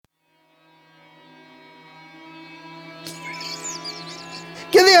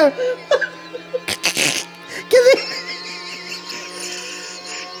here. Get me.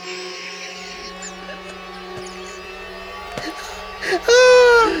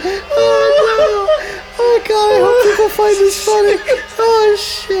 Oh God, I hope people find this funny. Oh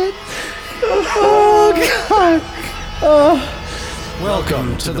shit. Oh God.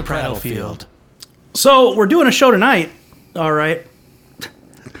 Welcome to the Prattle Field. So we're doing a show tonight. All right.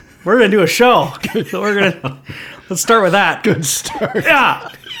 We're going to do a show. So let's start with that. Good start. Yeah.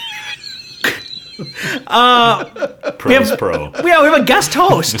 Pro's pro. We have a guest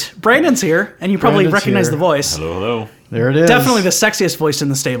host. Brandon's here, and you probably Brandon's recognize here. the voice. Hello, hello. There it is. Definitely the sexiest voice in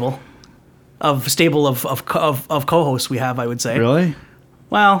the stable of co-hosts we have, I would say. Really?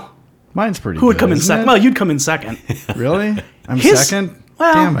 Well, Mine's pretty who would good, come in isn't second? it? Well, you'd come in second. Really? I'm His- second?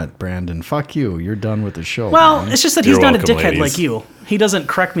 well- Damn it, Brandon. Fuck you. You're done with the show. Well, man. it's just that You're he's not a welcome, dickhead ladies. like you. He doesn't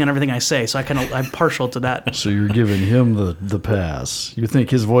correct me on everything I say, so I'm partial to that. So you're giving him the pass. You think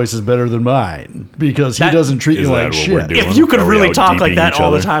his voice is better than mine because he That- doesn't treat Is you that like what shit. we're doing? If you could Are we really out talk like deeping that each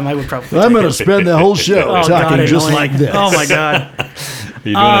all the other? time, I would probably. I'm going to spend the whole show Oh, talking God, I just know. like this. Oh my God. Are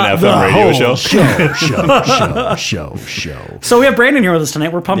you doing an The FM radio whole show? show. So we have Brandon here with us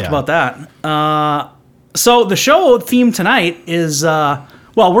tonight. We're pumped Yeah. about that. So the show theme tonight is, well,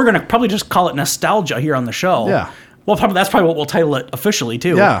 we're going to probably just call it nostalgia here on the show. Yeah. Well, that's probably what we'll title it officially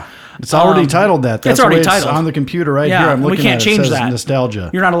too. Yeah. It's already titled that. That's it's already the way titled. on the computer right Yeah, here. I'm we looking can't at it. change It says that. nostalgia.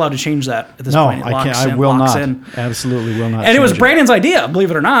 You're not allowed to change that at this No, point. It I can't. locks I in- will locks not. in. Absolutely will not. And it was change Brandon's idea,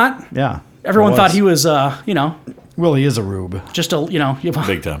 believe it or not. Yeah. Everyone It thought he was, Well, he is a rube. just a,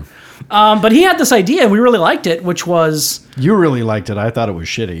 Big time. but he had this idea, and we really liked it, which was, You really liked it. I thought it was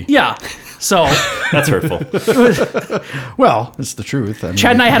shitty. yeah. So That's hurtful. Well, it's the truth. I mean,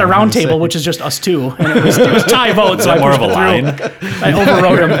 Chad and I had a I'm round gonna table, say- which is just us two, and it was tie vote, Is so I that more pushed of a it line? through. I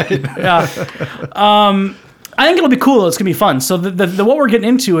overrode him. Yeah. I think it'll be cool. It's gonna be fun. So the what we're getting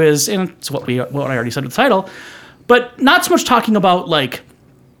into is, and it's what I already said with the title, but not so much talking about like,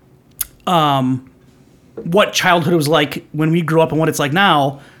 what childhood was like when we grew up and what it's like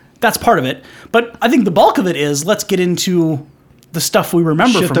now. That's part of it. But I think the bulk of it is let's get into the stuff we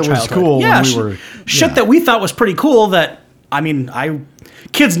remember Shit from that was childhood. cool when yeah, we were- shit yeah. that we thought was pretty cool. That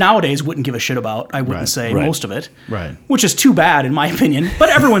kids nowadays wouldn't give a shit about. I wouldn't Right, say right. most of it, Right. Which is too bad in my opinion. But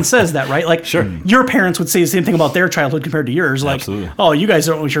everyone says that, right? Like, Sure. your parents would say the same thing about their childhood compared to yours. Like, Absolutely. oh, you guys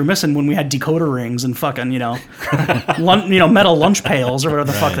don't know what you're missing when we had decoder rings and fucking metal lunch pails or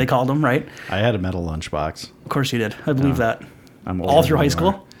whatever the fuck they called them, right? I had a metal lunchbox. Of course you did. I believe that. I'm All older through than high you school.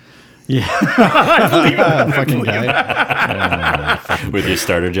 are. Yeah. Fucking guy. With your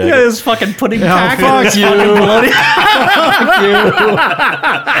starter Yeah, jacket. this fucking pudding Yeah, packet. fuck you.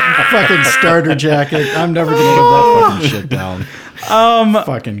 Fucking starter jacket. I'm never gonna live that fucking shit down.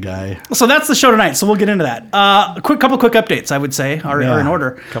 Fucking guy. So that's the show tonight. So we'll get into that. Couple quick updates, I would say, are in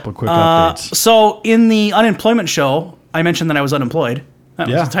order. Couple quick updates. So in the unemployment show, I mentioned that I was unemployed. That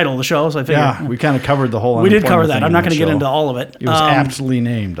was Yeah. the title of the show. So I figured Yeah, we kind of covered the whole. we did cover unemployment that. thing I'm in not the going to get show. into all of it. It was aptly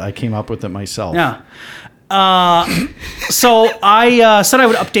named. I came up with it myself. Yeah. So I said I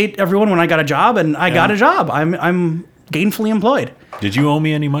would update everyone when I got a job, and I got a job. I'm gainfully employed. Did you owe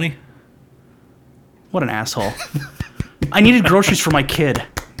me any money? What an asshole. I needed groceries for my kid.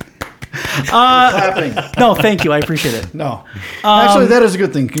 Clapping. No, thank you. I appreciate it. No. Actually, that is a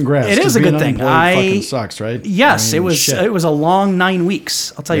good thing. Congrats. it is 'cause a good being thing. unemployed fucking sucks, right? Yes, I mean, it was. shit. It was a long 9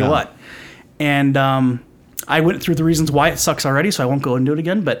 weeks. I'll tell you Yeah. what. And I went through the reasons why it sucks already, so I won't go and do it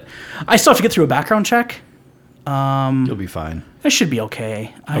again. But I still have to get through a background check. You'll be fine. I should be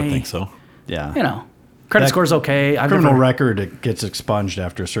okay. I don't think so. Yeah. Credit That score's okay. I've Criminal never, record, it gets expunged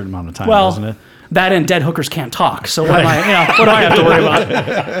after a certain amount of time, well, doesn't it? that and dead hookers can't talk. So what am I? What do I have to worry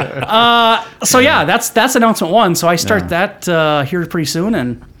about? So yeah, that's announcement one. So I start that here pretty soon,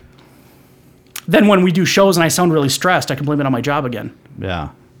 and then when we do shows and I sound really stressed, I can blame it on my job again. Yeah.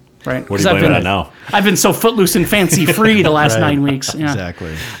 Right? What 'Cause are you I've blaming been- on now? I've been so footloose and fancy free the last Right. 9 weeks. Yeah.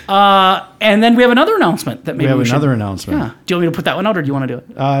 Exactly. And then we have another announcement that maybe We have should- another announcement. Yeah. Do you want me to put that one out, or do you want to do it?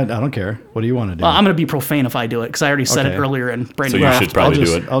 I don't care. What do you want to do? I'm going to be profane if I do it because I already said it Okay. earlier, and So Brandon you laughed. should probably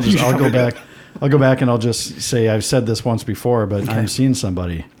do it. I'll go back. I'll go back and I'll just say I've said this once before, but I'm seeing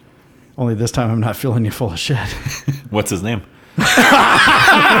somebody. Only this time I'm not filling you full of shit. What's his name?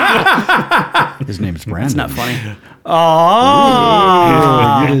 His name's Brandon. It's not funny.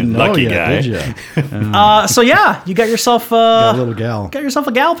 Oh. You didn't know Lucky yet, guy. did you? So yeah, you got yourself A little gal.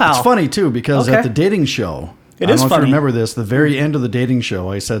 a gal pal. It's funny too because Okay. at the dating show, It I is don't know if funny. you remember this. The very end of the dating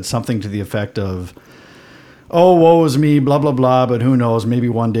show, I said something to the effect of, oh, woe is me, blah, blah, blah. But who knows? Maybe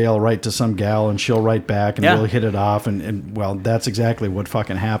one day I'll write to some gal and she'll write back and Yeah. we'll hit it off. And well, that's exactly what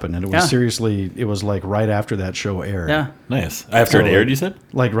fucking happened. And it was Yeah. seriously, it was like right after that show aired. Yeah. Nice. After it aired, you said?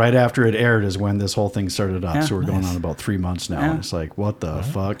 Like right after it aired is when this whole thing started up. Yeah. So we're going on about 3 months now. Yeah. And it's like, what the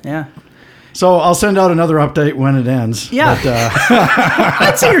fuck? Yeah. So I'll send out another update when it ends. Yeah. But,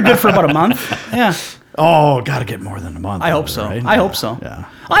 I'd say you're good for about a month. Yeah. oh, got to get more than a month. I out hope of it, so. right? I hope so. Yeah.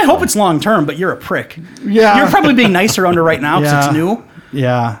 I hope it's long term, but you're a prick. Yeah. You're probably being nicer under right now because it's new.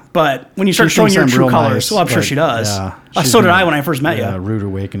 Yeah. But when you start She showing thinks your I'm true real colors, nice, well, I'm sure but, she does. yeah, So she's did been- I when I first met Yeah, you. rude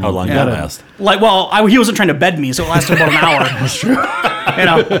awakening. How long did Yeah. that last? Like, well, he wasn't trying to bed me, so it lasted about an hour. That's true. You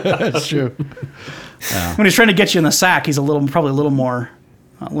know, That's true. when he's trying to get you in the sack, he's probably a little more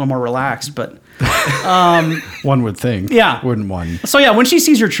relaxed. But One would think. Yeah. Wouldn't one? so yeah, when she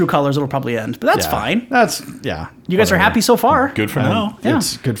sees your true colors, it'll probably end. But that's Yeah. fine. That's, yeah. You guys are whatever. happy so far. Good for now. Yeah.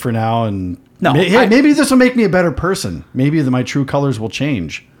 It's good for now. And No, hey, I- maybe this will make me a better person. Maybe my true colors will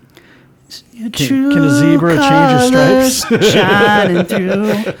change. Can a zebra change her stripes? shining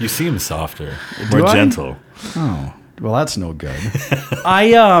through. You seem softer, more I? gentle. Oh, well, that's no good.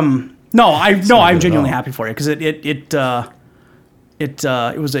 I'm at genuinely all. happy for you because it's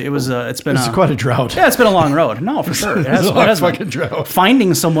been It's quite a drought. yeah, it's been a long road. No, for sure. It has, It's a it long has been. fucking drought.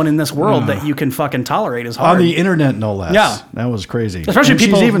 Finding someone in this world that you can fucking tolerate is hard. On the internet, no less. Yeah. That was crazy. Especially And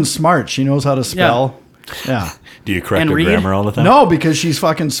people- she's even smart. She knows how to spell. Yeah. Do you correct And her read? grammar all the time? No, because she's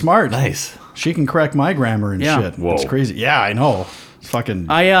fucking smart. Nice. She can correct my grammar and Yeah. shit. Whoa. It's crazy. Yeah, I know. It's fucking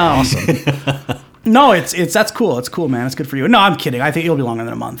awesome. No, it's that's cool. It's cool, man. It's good for you. No, I'm kidding. I think it'll be longer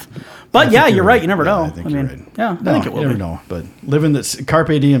than a month. But yeah, you're right. You never know. I think you're right. Yeah, I No, think it will you never be. know. But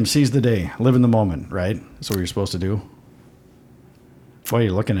carpe diem, seize the day, live in the moment, right? That's what you're supposed to do. Why are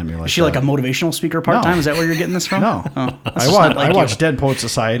you looking at me like Is she like a motivational speaker part time? No. Is that where you're getting this from? No. Oh, that's I just watch. not like I you. watched Dead Poet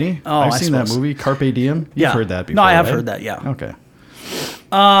Society. Oh, I've I seen that suppose. movie, Carpe Diem. You've Yeah. heard that before. No, I have right? heard that, yeah. Okay.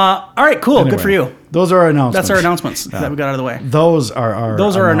 All right, cool. Anyway, Good for you. Those are our announcements. That's our announcements that we got out of the way. Those are our.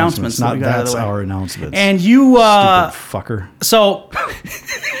 Those are our announcements that Not we got out of that's the way. our announcements. And you, Stupid fucker. so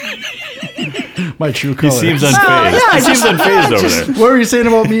My true He colors. seems unfazed. yeah, he seems unfazed over there. What were you saying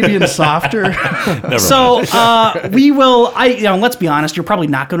about me being softer? Never So we will. Let's be honest. You're probably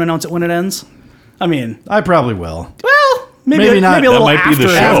not going to announce it when it ends. I mean, I probably will. well, maybe Maybe not. Maybe a That little might be after. the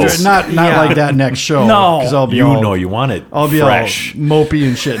show. After, not Yeah. like that next show. No. because I'll be You all, know you want it I'll be fresh. all mopey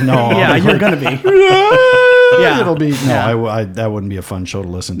and shit. No, Yeah, you're gonna be. yeah, it'll be no. Yeah. I that wouldn't be a fun show to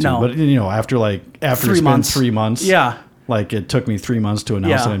listen to. No. But after 3 it's been months. 3 months. Yeah. Like it took me 3 months to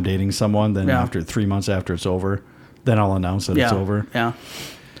announce Yeah. that I'm dating someone. Then Yeah. after 3 months after it's over, then I'll announce that it's Yeah. over. Yeah.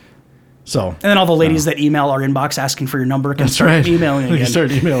 So And then all the ladies that email our inbox asking for your number can start right. emailing They again. can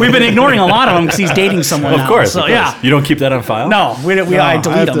start emailing. We've been ignoring a lot of them because he's dating someone. Of now. course. So of course. yeah. You don't keep that on file? No, I No,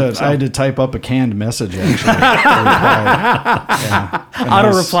 delete them. I had to type up a canned message actually.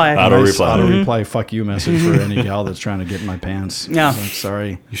 Auto reply. Auto reply. Auto reply. Fuck you message for any gal that's trying to get in my pants. Yeah. It's like,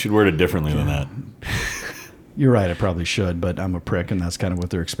 sorry. You should word it differently than that. You're right. I probably should, but I'm a prick, and that's kind of what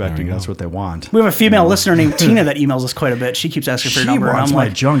they're expecting. That's what they want. We have a female listener named Tina that emails us quite a bit. She keeps asking for your She number. wants and I'm my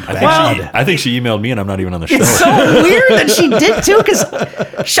like, junk I bad. think, I think she emailed me and I'm not even on the show. it's so weird that she did too,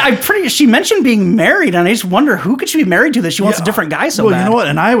 because she mentioned being married, and I just wonder who could she be married to that she wants a different guy so well, bad. you know what?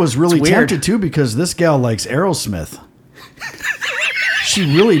 And I was really It's weird. tempted too because this gal likes Aerosmith.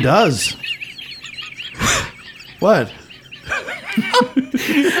 She really does. What?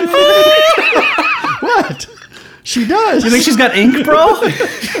 What? She does. You think she's got ink, bro?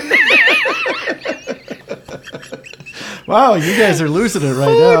 Wow, you guys are losing it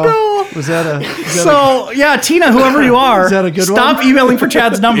right now. no. Was that a? So yeah, Tina, whoever you are, Is that a good stop one? emailing for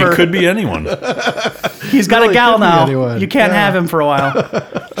Chad's number. It could be anyone. He's got Really a gal could be now. anyone. You can't Yeah. have him for a while. She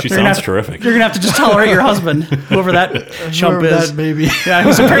You're gonna sounds have- terrific. You're gonna have to just tolerate your husband, whoever that chump Whoever is. that maybe Yeah,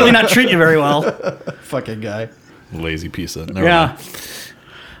 who's apparently not treating you very well. fucking guy. Lazy piece of. Never Yeah. mind.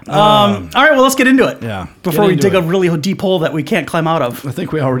 All right, well, let's get into it. Yeah. Before Get we into dig it. a really deep hole that we can't climb out of. I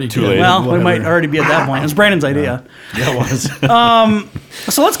think we already did. late. Well, we Whatever. might already be at that point. It was Brandon's idea. Yeah, it was.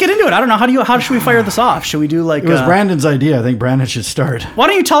 So let's get into it. I don't know. How should we fire this off? Should we do like? It was Brandon's idea. I think Brandon should start. Why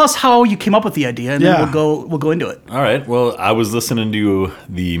don't you tell us how you came up with the idea, and Yeah. then we'll go into it. All right. Well, I was listening to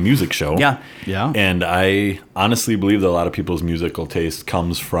the music show. Yeah. Yeah. And I honestly believe that a lot of people's musical taste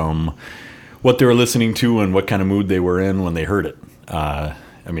comes from what they were listening to and what kind of mood they were in when they heard it.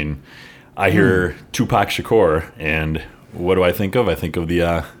 I mean, I hear Tupac Shakur, and what do I think of? I think of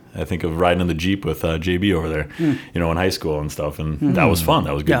riding in the Jeep with JB over there, in high school and stuff, and that was fun.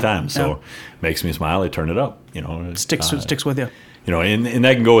 That was a good Yeah, time. So makes me smile. I turn it up. Sticks with you. And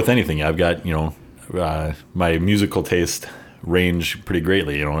that can go with anything. I've got my musical taste range pretty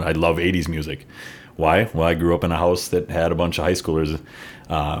greatly. I love 80s music. Why? Well, I grew up in a house that had a bunch of high schoolers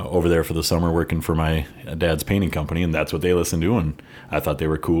over there for the summer working for my dad's painting company, and that's what they listened to, and I thought they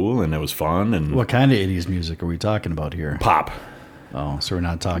were cool, and it was fun. And What kind of 80s music are we talking about here? pop. Oh, so we're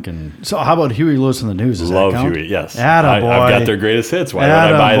not talking. So how about Huey Lewis and the News? Does Love that count? Huey, yes. Attaboy. I've got their greatest hits. Why would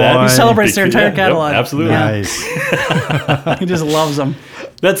I buy that? Attaboy. He celebrates their entire Yep, catalog. absolutely. Nice. He just loves them.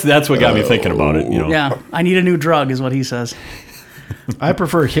 That's what got me thinking about it. You know. Yeah, I need a new drug, is what he says. I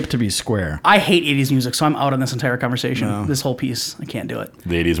prefer hip to be square. I hate 80s music, so I'm out on this entire conversation. This whole piece, I can't do it.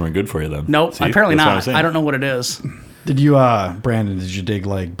 The 80s weren't good for you then. Nope, See? apparently That's what I'm not. saying. I don't know what it is. Did you, Brandon? Did you dig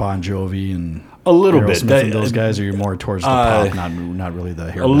like Bon Jovi and A little bit. Aerosmith and those guys? Or you're more towards the pop, not really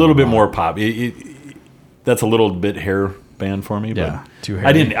the hair. A little bit band more rock? pop. That's a little bit hair band for me. Yeah, but too I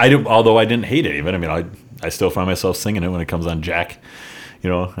hairy. didn't. Although I didn't hate any of it. I mean, I still find myself singing it when it comes on Jack.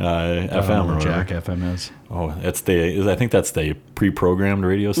 FM or whatever. Jack FM is. Oh, I think that's the pre-programmed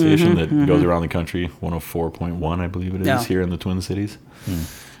radio station that goes around the country. 104.1, I believe it is, Yeah. here in the Twin Cities.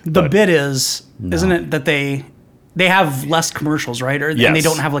 The bit is, isn't it, that they have less commercials, right? And they Yes.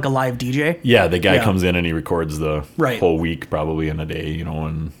 don't have like a live DJ. Yeah, the guy Yeah. comes in and he records the Right. whole week probably in a day,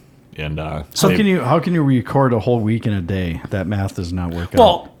 and So they- how can you record a whole week in a day? That math does not work out.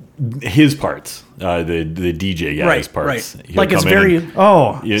 Well, his parts, the DJ guy's right, parts. right. He'll Like it's come in very. and-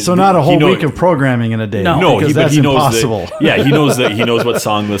 Oh, Yeah, so not a he whole know- week of programming in a day. No. No, because but that's he knows impossible. He knows what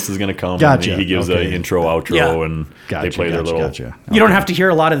song list is going to come. Gotcha. And he gives Okay. the intro, outro, Yeah. and Gotcha, they play their little. Gotcha. You don't have to hear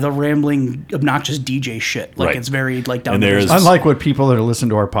a lot of the rambling, obnoxious DJ shit. Like Right. it's very like down And to there's- business. Unlike what people that listen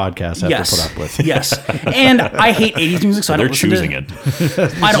to our podcast have Yes. to put up with. Yes. And I hate 80s music, so I They're don't listen choosing to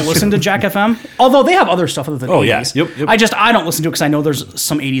it. I don't listen to Jack FM. Although they have other stuff other than Oh, 80s. yeah. Yep. I don't listen to it because I know there's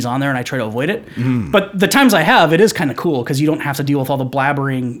some 80s on there and I try to avoid it. But the times I have, it is kind of cool because you don't have to deal with all the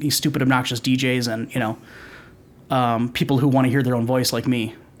blabbering, these stupid, obnoxious DJs and, people who want to hear their own voice like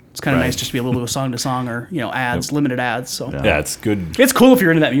me. It's kind of Right. nice just to be able to do a song to song or, ads, limited ads. So Yeah, it's good. it's cool if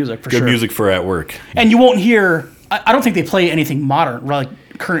you're into that music for Good sure. music for at work. And you won't hear, I don't think they play anything modern, like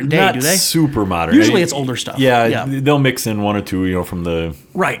current day, Not do they? super modern. Usually it's older stuff. Yeah, Yeah. they'll mix in one or two, from the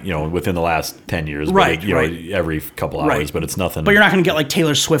Right. within the last 10 years. but Right, it, right. every couple hours, Right. but it's nothing. But you're not going to get like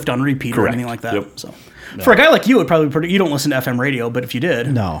Taylor Swift on repeat or Correct. anything like that. Yep. So, for a guy like you, it probably you don't listen to FM radio, but if you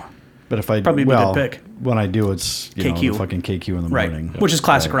did, No. But if I Probably be a good pick. when I do, it's KQ. the fucking KQ in the right, morning. which is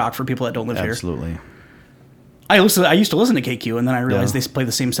classic Right. rock for people that don't live here. Absolutely. I used to listen to KQ, and then I realized Yeah. they play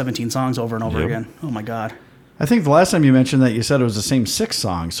the same 17 songs over and over Yep. again. Oh my god, I think the last time you mentioned that you said it was the same 6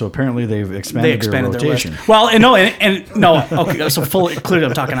 songs, so apparently they've expanded, they expanded their their list. rotation. Well, and no, okay, so clearly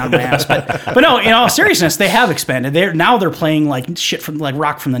I'm talking out of my ass, but no, in all seriousness, they have expanded. They're playing like shit from like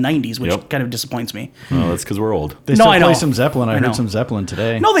rock from the 90s, which Yep. kind of disappoints me. Well, that's because we're old. They No, still I play know. some Zeppelin. I I know. heard some Zeppelin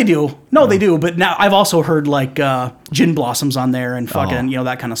today. No, they do. No, they do. But now I've also heard like Gin Blossoms on there and fucking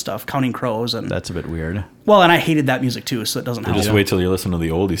that kind of stuff, Counting Crows and That's a bit weird. well, and I hated that music too, so it doesn't help. Just wait till you listen to the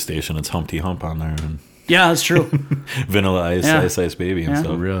oldie station. It's Humpty Hump on there and Yeah, that's true. Vanilla Ice, Yeah. Ice Ice Baby and Yeah.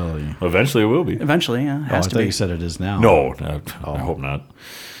 stuff. Really? Eventually it will be. Eventually, yeah, it Oh, I has to thought be. you said it is now. No, I hope not.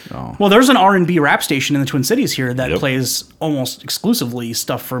 Well, there's an R&B rap station in the Twin Cities here that Yep. plays almost exclusively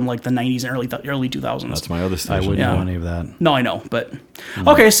stuff from like the 90s and early 2000s. That's my other I station. wouldn't Yeah. know any of that. No, I know, but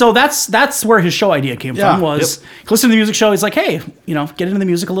okay. So that's where his show idea came Yeah, from. Was he listened to the music show? He's like, hey, get into the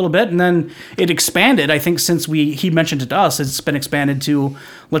music a little bit, and then it expanded. I think since he mentioned it to us, it's been expanded to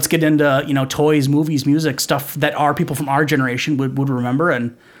let's get into toys, movies, music, stuff that our people from our generation would remember,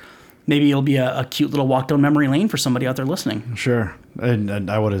 and maybe it'll be a cute little walk down memory lane for somebody out there listening. Sure. And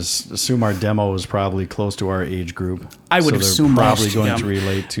I would assume our demo is probably close to our age group. I would so they're assume probably most, going yeah. to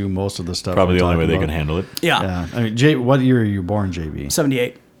relate to most of the stuff. Probably we're the only way talking they can about. handle it. Yeah, Yeah. I mean, Jay, what year are you born, JB?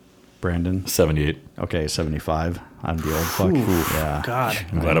 78. Brandon? 78. Okay, 75. I'm the old fuck. Yeah. God.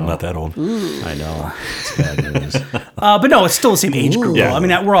 I'm glad I'm not that old. I know. It's bad news. But no, it's still the same age group. Yeah. Though. I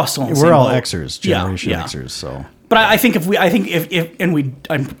mean, we're all still in the We're same all boat. Xers, Yeah, generation yeah. Xers, so. But I think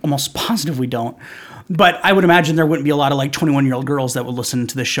I'm almost positive we don't. But I would imagine there wouldn't be a lot of like 21-year-old girls that would listen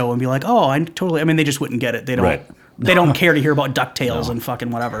to this show and be like, "Oh, I mean, they just wouldn't get it. They don't. Right. They don't care to hear about DuckTales and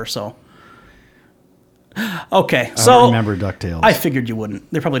fucking whatever." So, okay, I so don't remember DuckTales. I figured you wouldn't.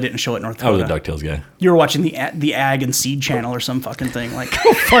 They probably didn't show it in North I was Dakota. a DuckTales guy. You were watching the Ag and Seed channel or some fucking thing like.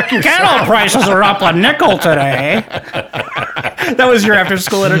 Cattle prices are up a nickel today. That was your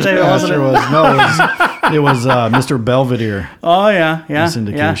after-school entertainment, yeah, wasn't sure it? was. No, it was Mr. Belvedere Oh yeah, yeah.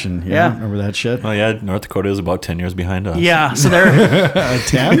 syndication. Yeah. Remember that shit? Well, yeah, North Dakota is about 10 years behind us. Yeah, so they're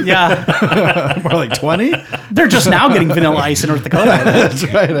 10? yeah. More like 20? They're just now getting Vanilla Ice in North Dakota. That's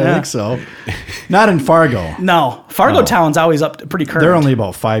right. I think so. Not in Fargo. No, Fargo Town's always up pretty current. They're only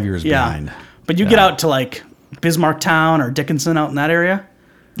about 5 years yeah. behind. But you get out to like Bismarck Town or Dickinson out in that area.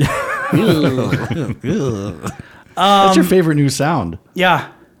 What's your favorite new sound? Yeah.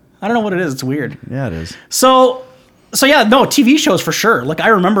 I don't know what it is. It's weird. Yeah, it is. So yeah, no, TV shows for sure. Like I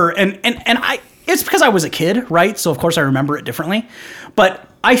remember, and it's because I was a kid, right? So of course I remember it differently. But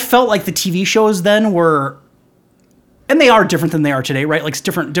I felt like the TV shows then were, and they are different than they are today, right? Like it's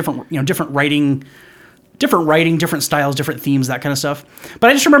different, different writing, different styles, different themes, that kind of stuff. But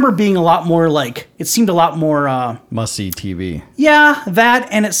I just remember being a lot more like, it seemed a lot more, Must-see TV. yeah, that,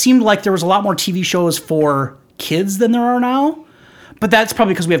 and it seemed like there was a lot more TV shows for kids than there are now. But that's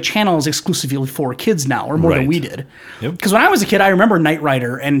probably because we have channels exclusively for kids now, or more than Right. we did. Yep. Because when I was a kid, I remember Knight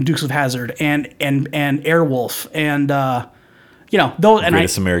Rider and Dukes of Hazzard and Airwolf and those and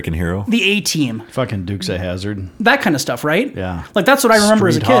Greatest American Hero. the A-Team, Fucking Dukes of Hazzard. that kind of stuff, right? Yeah. Like that's what I remember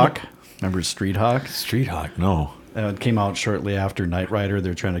as a Street kid. Hawk. Remember Street Hawk? Street Hawk. No. It came out shortly after Knight Rider.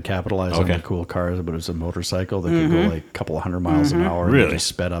 They're trying to capitalize on Okay. the cool cars, but it was a motorcycle that could go like a couple of 100 miles an hour. And Really? they just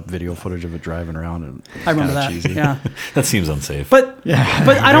sped up video footage of it driving around. And it was I remember kinda that. cheesy. Yeah. That seems unsafe. But Yeah.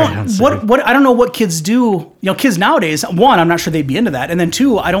 but I Very don't unsafe. what I don't know what kids do. Kids nowadays. One, I'm not sure they'd be into that, and then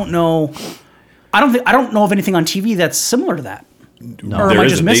two, I don't know. I don't know of anything on TV that's similar to that. Or am There I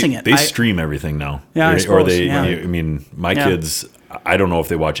is just a- missing they, it? They stream everything now. Yeah, I or suppose, they. yeah. I mean, my Yeah. kids. I don't know if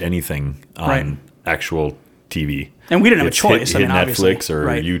they watch anything on Right. actual TV. And we didn't have a It's choice. Hit I mean, obviously. Netflix or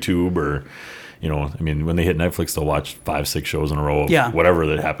Right. YouTube or, I mean, when they hit Netflix, they'll watch 5-6 shows in a row of Yeah. whatever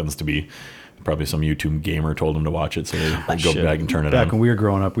that happens to be. Probably some YouTube gamer told them to watch it, so they go Shit. back and turn it Back on. when we were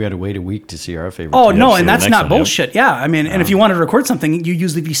growing up, we had to wait a week to see our favorite. Oh TV. no, see and the that's next not one, yep. bullshit. Yeah, I mean, and if you wanted to record something, you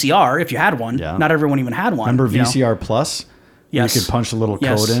use the VCR if you had one. Yeah. Not everyone even had one. Remember you know? VCR Plus? Yes. You could punch a little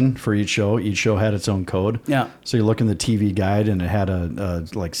Yes. code in for each show. Each show had its own code. Yeah. So you look in the TV guide, and it had a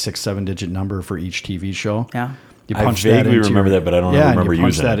like 6-7 digit number for each TV show. Yeah. You I punch vaguely into remember your, that, but I don't yeah, remember and you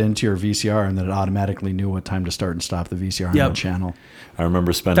punch using that it. into your VCR, and then it automatically knew what time to start and stop the VCR on Yep. the channel. I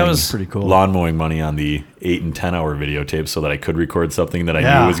remember spending was pretty cool. lawn mowing money on the 8 and 10 hour videotapes so that I could record something that I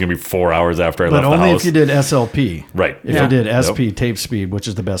Yeah. knew was going to be 4 hours after I But left the only house. if you did SLP. Right. If Yeah. you did Yep. SP tape speed, which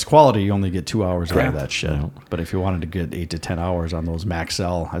is the best quality, you only get 2 hours out of Correct. that shit. Yeah. But if you wanted to get 8 to 10 hours on those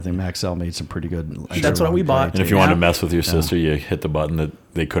Maxell, I think Maxell made some pretty good. That's what we bought. And if you wanted to Yeah. mess with your sister, you hit the button that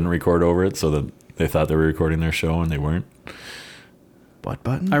they couldn't record over it so that they thought they were recording their show and they weren't. What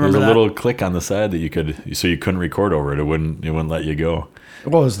button? I There was remember a that. little click on the side that you couldn't record over it. It wouldn't let you go.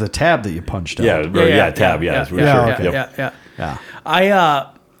 What was the tab that you punched out? Yeah, tab. Yeah, yeah, sure. okay. Yep. Yeah.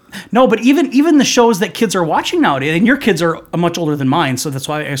 No, but even the shows that kids are watching nowadays, and your kids are much older than mine, so that's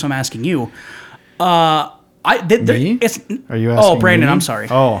why I'm asking you. Me? It's, Are you asking Oh, Brandon, me? I'm sorry.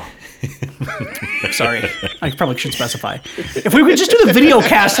 Oh, Sorry. I probably should specify. If we could just do the video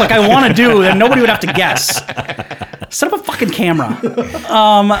cast like I want to do, then nobody would have to guess. Set up a fucking camera.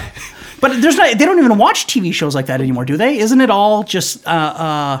 But they don't even watch TV shows like that anymore, do they? Isn't it all just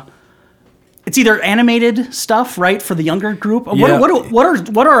it's either animated stuff, right, for the younger group? Yeah. What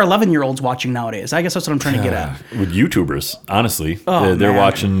are 11-year-olds watching nowadays? I guess that's what I'm trying to get at. With YouTubers, honestly, Oh, they're man.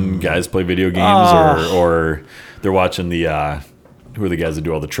 watching guys play video games, or they're watching the who are the guys that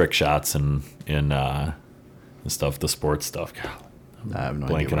do all the trick shots and stuff, the sports stuff. God, I have no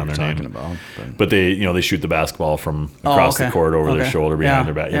Blanking idea what on you're their talking name. about. But they shoot the basketball from across okay. the court over their Okay. shoulder behind Yeah,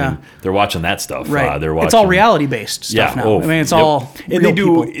 their back. yeah. I mean, they're watching that stuff. Right. They're watching. It's all reality based stuff now. I mean, it's yep. all And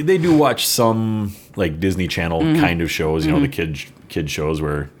real they people. do watch some like Disney Channel Mm-hmm. kind of shows. The kid shows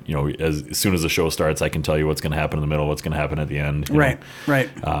where as soon as the show starts, I can tell you what's going to happen in the middle, what's going to happen at the end. you Right. know. Right.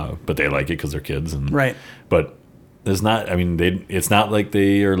 But they like it because they're kids. And Right. But there's not. I mean, it's not like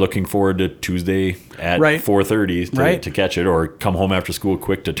they are looking forward to Tuesday at Right. 4:30 Right. to catch it, or come home after school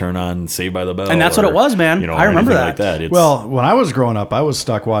quick to turn on Saved by the Bell. And that's what or, it was, man. I or remember anything that. Like that. It's, Well, when I was growing up, I was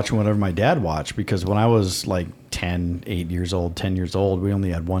stuck watching whatever my dad watched, because when I was like 8 years old, 10 years old, we only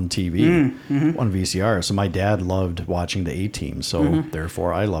had one TV, one VCR. So my dad loved watching the A-Team. So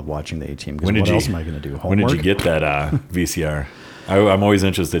therefore, I love watching the A-Team. Because what else am I going to do? Homework? When did you get that VCR? I'm always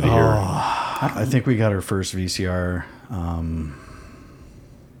interested to hear. I think we got our first VCR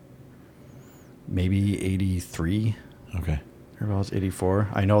maybe 83. Okay. Or about 84.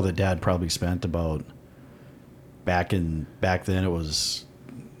 I know that Dad probably spent about back then it was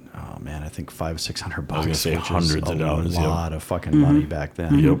I think $500-600 bucks. gonna say which is hundreds of dollars, A yep. lot of fucking money back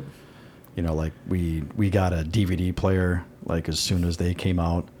then. Yep. Like we got a DVD player like as soon as they came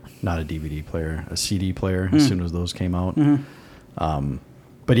out. Not a DVD player, a CD player as soon as those came out.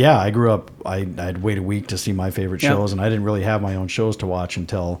 But yeah, I grew up. I'd wait a week to see my favorite Yep. shows, and I didn't really have my own shows to watch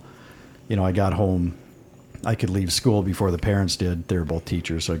until, I got home. I could leave school before the parents did. They were both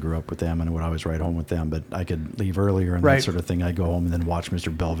teachers, so I grew up with them, and I would always ride home with them. But I could leave earlier and Right. that sort of thing. I'd go home and then watch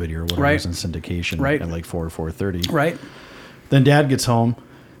Mr. Belvedere or whatever Right. was in syndication Right. at like 4 or 4:30. Right. Then Dad gets home,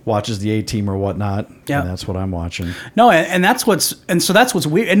 watches the A Team or whatnot. Yeah. And that's what I'm watching. No, and that's what's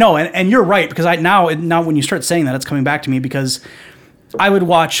weird. And no, and you're right, because now when you start saying that, it's coming back to me, because I would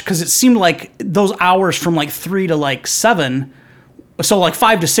watch, because it seemed like those hours from like 3 to like 7, so like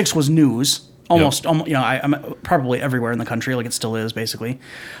 5 to 6 was news. Almost, I'm probably everywhere in the country, like it still is, basically.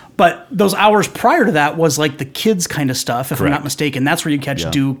 But those hours prior to that was like the kids kind of stuff, if I'm not mistaken. That's where you catch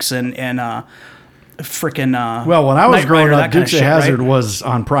Dukes and freaking. Well, when I was Knight growing Rider, up, that kinda Dukes of shit, Hazzard right? was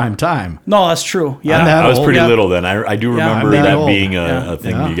on prime time. No, that's true. Yeah, I'm that I was old. pretty Yeah. little then. I do remember I'm that that old. being a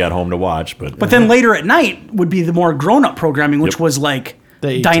thing Yeah. you got home to watch. But But then later at night would be the more grown-up programming, which was like The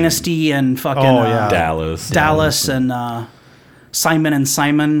A-Team. Dynasty and fucking Dallas. and Simon and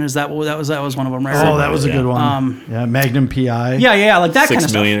Simon. Is that what that was? That was one of them, right? Oh, that was a good one. Yeah, Magnum PI. yeah, like that kind of $6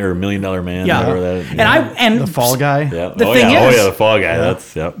 stuff. million or $1 Million Man. Yeah, Whatever that, and The Fall Guy. Yeah. The thing is- the Fall Guy.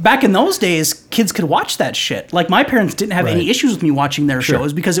 That's back in those days, kids could watch that shit. Like my parents didn't have any Right. issues with me watching their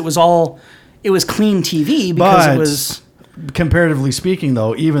shows, because it was clean TV, because But it was. comparatively speaking,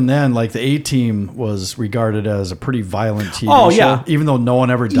 though, even then, like the A Team was regarded as a pretty violent TV Oh, show. yeah. Even though no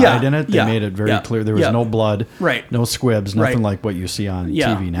one ever died Yeah, in it, they yeah, made it very yeah, clear there was yeah. no blood, Right. no squibs, nothing Right. like what you see on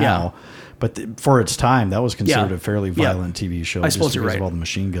Yeah, TV yeah. now. But for its time, that was considered Yeah, a fairly yeah. violent TV show. I suppose just you're because right. of all the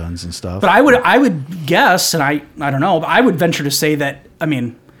machine guns and stuff. But I would guess, and I don't know, but I would venture to say that, I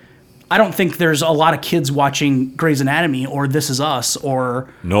mean, I don't think there's a lot of kids watching Grey's Anatomy or This Is Us or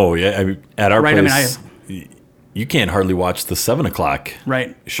No, yeah. I mean, at our Right, I mean, place, you can't hardly watch the 7 o'clock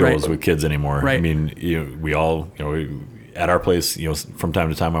Right, shows right. with kids anymore. I Right. mean, we all, at our place, from time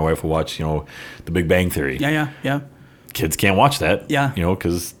to time, my wife will watch, The Big Bang Theory. yeah. Kids can't watch that. Yeah.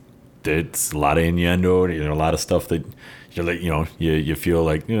 Because it's a lot of innuendo, a lot of stuff that you're like, you feel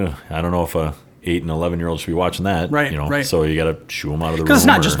like, I don't know if a 8 and 11-year-old should be watching that. Right, right. So you got to shoo them out of the room. Because it's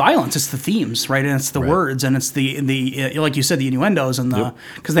not or- just violence; it's the themes, right? And it's the words, and it's the like you said, the innuendos, and the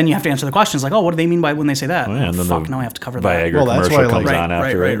because then you have to answer the questions like, oh, what do they mean by when they say that? Oh, yeah, and then Fuck, the now I have to cover Viagra that. Well, that's commercial why, comes like- on Right,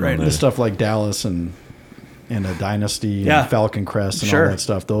 after right, it. right, and right. the stuff like Dallas and a Dynasty Yeah. and Falcon Crest and Sure. all that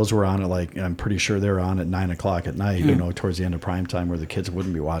stuff, those were on at I'm pretty sure they were on at 9 o'clock at night, towards the end of prime time, where the kids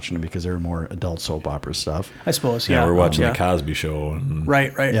wouldn't be watching them because they were more adult soap opera stuff. I suppose. Yeah, Yeah, we're watching yeah. the Cosby Show. And,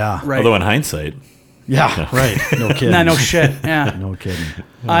 Right. Yeah. Right. Although in hindsight, Yeah, right. No kidding. Nah, no shit. Yeah. No kidding.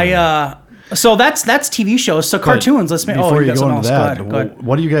 So that's TV shows. So cartoons. Let's make. Oh, Before you you got go something into else. that, Go ahead.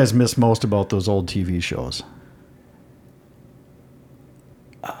 what do you guys miss most about those old TV shows?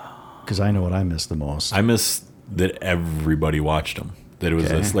 Because I know what I miss the most. I miss that everybody watched them. That it was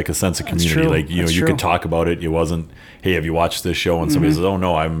Okay. like a sense of That's community. true. Like That's you true. could talk about it. It wasn't, hey, have you watched this show? And somebody says, oh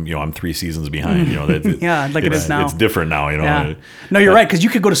no, I'm 3 seasons behind. Yeah, like it is now. It's different now. Yeah. No, you're right, because you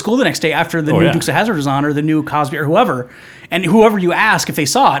could go to school the next day after the new yeah. Dukes of Hazzard was on, or the new Cosby, or whoever, and whoever you ask if they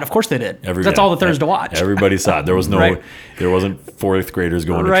saw it, of course they did. That's all that there's to watch. Everybody saw it. There was no, Right. there wasn't 4th graders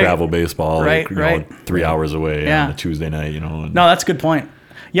going Right. to travel baseball, Right, right. 3 hours away Yeah. on a Tuesday night. And No, that's a good point.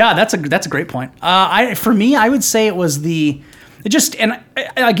 Yeah, that's a great point. For me, I would say it was again,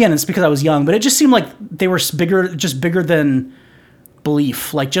 it's because I was young, but it just seemed like they were bigger than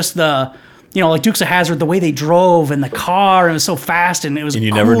belief. Like just like Dukes of Hazzard, the way they drove and the car, and it was so fast, and it was. And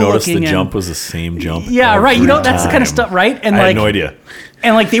you cool never noticed the looking, and- jump was the same jump. Yeah, right. every That's the kind of time. stuff, right? And I like, had no idea.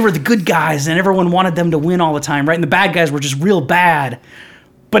 And like they were the good guys, and everyone wanted them to win all the time, right? And the bad guys were just real bad.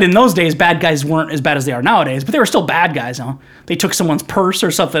 But in those days, bad guys weren't as bad as they are nowadays. But they were still bad guys, huh? They took someone's purse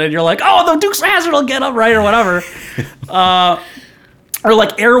or something, and you're like, oh, the Dukes of Hazzard will get up, right, or whatever. Or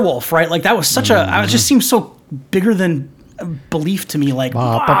like Airwolf, right? Like that was such it just seemed so bigger than belief to me. Like,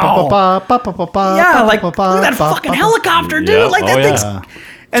 wow. Yeah, like look at that fucking helicopter, dude. Yeah. Like Oh, that yeah. thing's.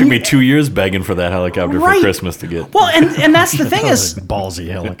 Took me 2 years begging for that helicopter Right. for Christmas to get. Well, and that's the thing That was is, a ballsy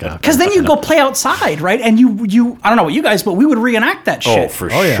helicopter. because then you go play outside, right? And you I don't know about you guys, but we would reenact that shit. Oh, for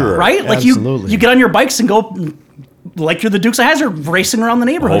Oh, yeah. sure. right? Like Absolutely. you get on your bikes and go like you're the Dukes of Hazzard racing around the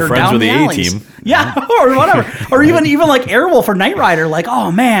neighborhood Whole or friends down with the the alleys. A-Team. Yeah, or whatever. Or even like Airwolf or Knight Rider, like,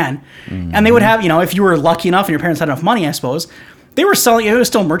 oh man. And they would have, if you were lucky enough and your parents had enough money, I suppose, they were selling, it was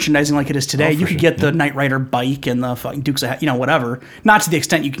still merchandising like it is today. You could get the Knight Rider bike and the fucking Dukes of whatever. Not to the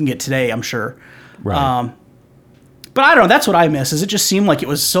extent you can get today, I'm sure. Right. But I don't know, that's what I miss, is it just seemed like it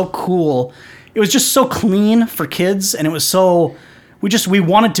was so cool. It was just so clean for kids, and it was so we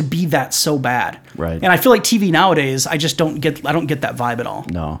wanted to be that so bad. Right. And I feel like TV nowadays, I don't get that vibe at all.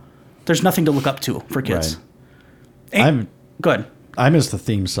 No. There's nothing to look up to for kids. Right. Ain't- Good. I miss the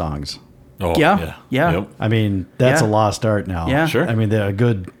theme songs. Oh, Yeah. Yep. I mean, that's Yeah. a lost art now. Yeah. Sure. I mean, they're a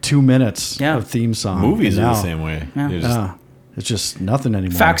good 2 minutes Yeah. of theme song. Movies And are the now, same way. Yeah. They're just- It's just nothing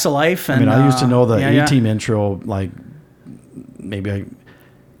anymore. Facts of Life. And, I mean, I used to know the yeah, A-Team intro, like maybe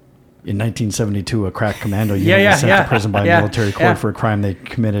in 1972, a crack commando unit Yeah, was sent yeah, to prison by yeah, a military court yeah. for a crime they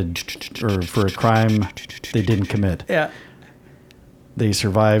committed, or for a crime they didn't commit. Yeah. They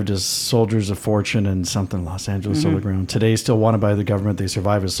survived as soldiers of fortune in something Los Angeles Underground. Today, still wanted by the government, they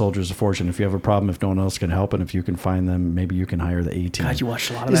survive as soldiers of fortune. If you have a problem, if no one else can help, and if you can find them, maybe you can hire the A-team. God, you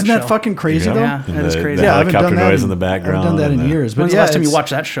watched a lot of Isn't that that show. fucking crazy, though? Yeah, And that is the- crazy. the I haven't helicopter done that noise in in the background. I haven't done that in and years. But When's the yeah, last time you it's-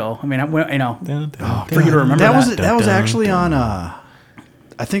 watched that show? I mean, for you to remember that that. was actually on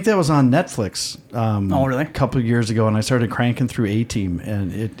I think that was on Netflix. Oh, really? A couple of years ago, and I started cranking through A-Team,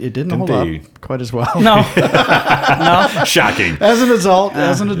 and it didn't Didn't hold they- up quite as well. No. Shocking. As an adult,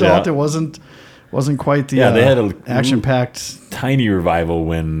 Yeah. it wasn't quite the Yeah, they had a action-packed. tiny revival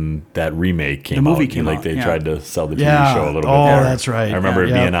when that remake came out. movie came like out, they yeah. tried to sell the TV Yeah. show a little bit. Oh, there. that's right. I remember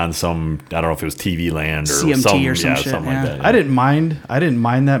Yeah. it being on some. I don't know if it was TV Land or CMT or some yeah, shit, something yeah. like that. I didn't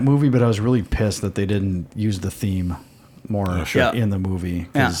mind that movie, but I was really pissed that they didn't use the theme more sure. Yeah. in the movie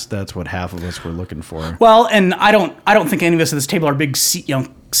because that's what half of us were looking for. Well, and I don't think any of us at this table are big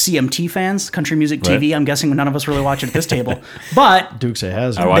CMT fans, country music TV. Right. I'm guessing none of us really watch it at this table, but Dukes of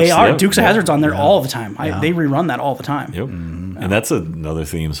Hazzard. I watched they are. it. Dukes of Yeah. Hazzard's on there all the time. They rerun that all the time. Yep. And that's another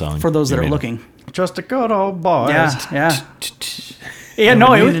theme song For those that You are mean- looking. Just a good old boy. Yeah. Yeah,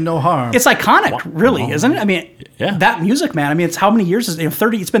 no, Meaning no harm. it's iconic, really, isn't it? I mean, Yeah. that music, man. I mean, it's how many years is it?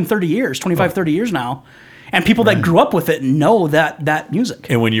 30. It's been 30 years, 25, 30 years now, and people that grew up with it know that music.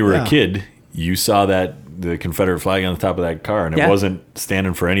 And when you were Yeah. a kid, you saw the Confederate flag on the top of that car, and it Yeah. wasn't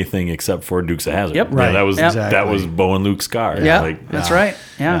standing for anything except for Dukes of Hazzard. Yep. You know, Right. that was Yep. that was Bo and Luke's car. Yeah, that's right.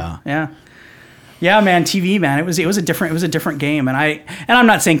 Yeah. Yeah, man, TV, man. It was a different game, and I'm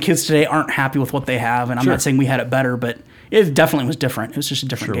not saying kids today aren't happy with what they have, and I'm not saying we had it better, but it definitely was different. It was just a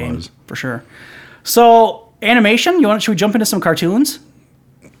different Sure game was. for sure. So animation, should we jump into some cartoons?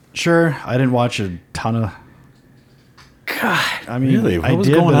 Sure, I didn't watch a ton of. God, I mean, Really? What I was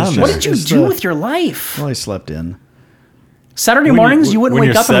did, going but it's on just- there? what did you it's do the- with your life? Well, I slept in. Saturday When you- mornings, you wouldn't when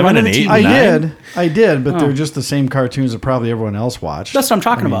wake you're up and run 7 to the and TV. 8 and I did, but they're just the same cartoons that probably everyone else watched. That's what I'm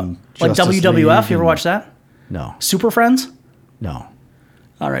talking about. Like Justice WWF. League You ever and- watch that? No, Super Friends. no,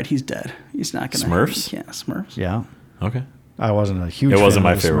 All right, he's dead. He's not gonna. Smurfs? Yeah, Smurfs. yeah. Okay. I wasn't a huge. It fan wasn't of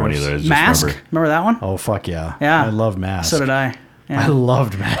my the favorite one Smurfs. either. I just Mask. remember. Remember that one? Oh fuck yeah! Yeah. I love Mask. So did I. Yeah. I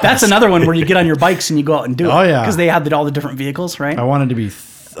loved Mask. That's another one where you get on your bikes and you go out and do it. Oh, yeah. Because they had all the different vehicles, right? I wanted to be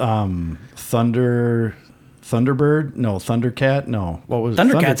Thunderbird. No, Thundercat. No, what was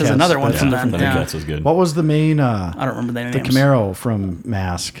Thundercats is another one That's from a them. different- Thundercats was good. What was the main? I don't remember the names. The Camaro from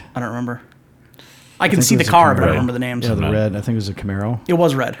Mask. I don't remember. I can think see it the was a car, but I Camaro. don't remember the names. Yeah, the Right. red. I think it was a Camaro. It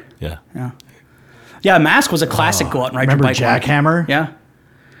was red. Yeah. Yeah. Yeah, Mask was a classic. Go out and ride Remember your bike. Jackhammer? Yeah.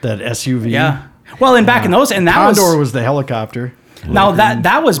 That SUV. Yeah. Well, and back in those, and that Condor was was the helicopter. now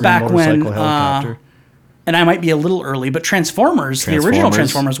that was Green back when, motorcycle helicopter. and I might be a little early, but Transformers, the original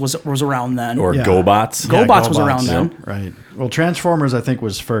Transformers. Transformers was around then. Or Yeah. GoBots. Go- GoBots was around then. Yep, right. Well, Transformers I think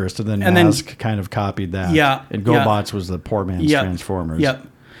was first, and then Mask kind of copied that. Yeah, And yeah. GoBots was the poor man's Yep. Transformers. Yep.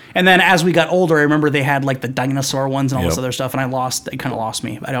 And then as we got older, I remember they had like the dinosaur ones and all this Yep. other stuff, and it kind of lost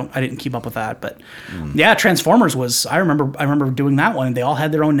me. I didn't keep up with that, but yeah, Transformers was. I remember doing that one, and they all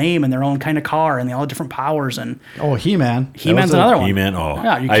had their own name and their own kind of car, and they all had different powers. And Oh, He-Man. He-Man's another one. He-Man. Oh,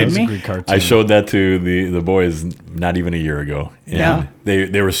 Yeah, are you I- kidding me? Great cartoon. I showed that to the boys not even a year ago. And Yeah.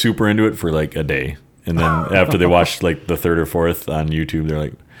 they were super into it for like a day. And then after they watched like the third or fourth on YouTube, they're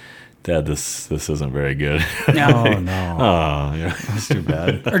like, Dad, this isn't very good. Yeah. Oh no, Oh, yeah. that's too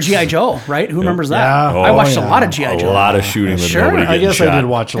bad. Or G.I. Joe, right? Who remembers that? Yeah. I watched Oh, a lot yeah. of G.I. A Joe. lot of shooting with Sure. nobody I getting guess shot. I did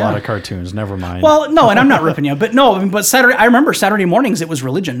watch a lot Yeah. of cartoons. Never mind. Well, no, and I'm not ripping you, but no, I mean, but I remember Saturday mornings, it was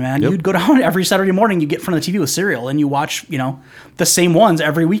religion, man. You'd go down every Saturday morning, you get in front of the TV with cereal, and you watch, the same ones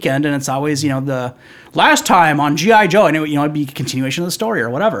every weekend, and it's always, the last time on G.I. Joe, and it'd be a continuation of the story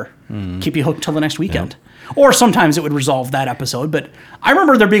or whatever. Keep you hooked till the next weekend. Or sometimes it would resolve that episode, but I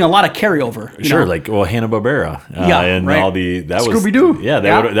remember there being a lot of carryover. you Sure, know? like Yeah, Hanna-Barbera, and right. all that was Scooby-Doo. Yeah,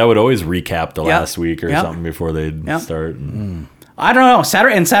 Yeah. that would always recap the Yeah. last week or Yeah. something before they'd Yeah. start. I don't know,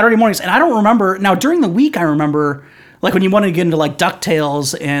 Saturday mornings, and I don't remember, now during the week I remember, like when you wanted to get into like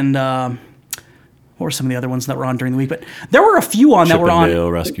DuckTales and, what were some of the other ones that were on during the week, but there were a few on that were on.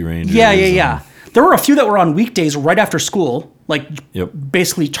 Chippendale Rescue Rangers. Yeah. There were a few that were on weekdays right after school, like Yep.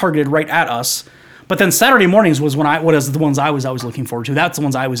 basically targeted right at us. But then Saturday mornings was the ones I was always looking forward to. That's the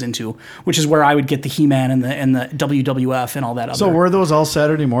ones I was into, which is where I would get the He-Man and the WWF and all that other. so were those all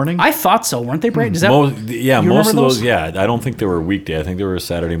Saturday morning? I thought so, weren't they, Brad? Does that, Most you of remember those. Yeah, I don't think they were weekday. I think they were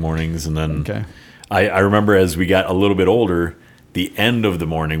Saturday mornings, and then Okay. I remember as we got a little bit older, the end of the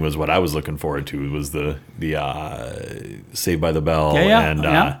morning was what I was looking forward to. Was the Saved by the Bell Yeah, and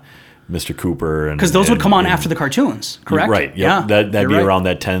yeah. Mr. Cooper, and Because those would come on and- after the cartoons, correct? Right. Yep. Yeah. That'd You're be right. around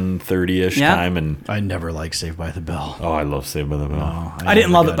that 10:30ish Yeah. time, and I never liked Saved by the Bell. oh, I love Saved by the Bell. I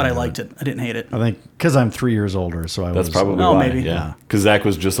didn't never love got it, but I into liked it. I didn't hate it. I think because I'm 3 years older, so I That's was. probably Oh, why. maybe. Yeah. Because Zach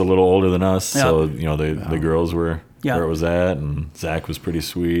was just a little older than us, so the girls were Yeah. where it was at, and Zach was pretty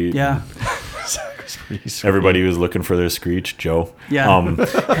sweet. Yeah. pretty sweet. Everybody was looking for their Screech, Joe. Yeah.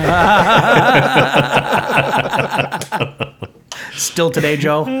 Still today,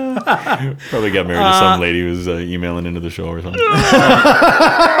 Joe. Probably got married to some lady who was emailing into the show or something.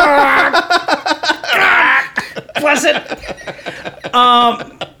 Bless it.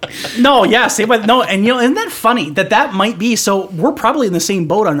 No, yeah, Saved by no, and isn't that funny that might be? So we're probably in the same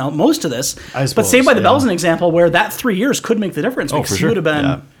boat on most of this. I but suppose, Saved by the yeah. Bell is an example where that 3 years could make the difference. Because for he sure. would have been.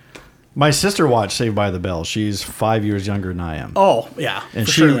 Yeah. My sister watched Saved by the Bell. She's 5 years younger than I am. Oh yeah, and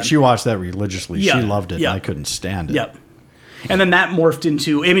for she sure then. she watched that religiously. Yeah, She loved it. yeah. And I couldn't stand it. Yep. And then that morphed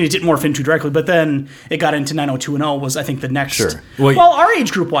into, I mean, it didn't morph into directly, but then it got into 90210 was, I think, the next. Sure. Well, Well, our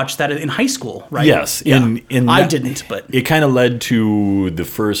age group watched that in high school, right? Yes. Yeah. I that- didn't, but. it kind of led to the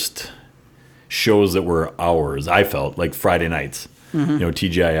first shows that were ours. I felt like Friday nights,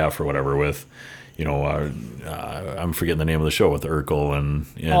 TGIF or whatever with, I'm forgetting the name of the show with Urkel and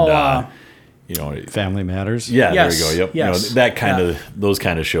Family Matters. yeah, Yes, there you go. Yep. yes. That kind of those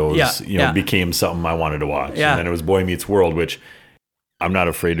kind of shows, Yeah, became something I wanted to watch. Yeah. And then it was Boy Meets World, which I'm not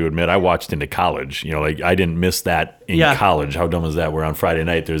afraid to admit I watched into college. Like I didn't miss that in Yeah. college. How dumb is that? Where on Friday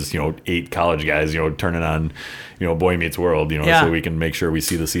night there's 8 college guys turning on Boy Meets World. Yeah. So we can make sure we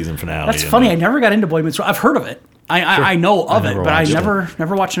see the season finale. That's and, funny. I never got into Boy Meets World. I've heard of it. I know of it, never but I watched it.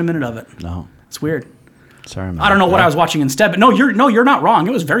 never watched a minute of it. No. It's weird. Sorry, man. I don't know what I was watching instead, but you're not wrong.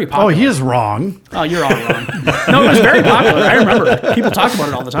 It was very Oh, popular. he is wrong. Oh, you're all wrong. No, it was very popular. I remember people talk about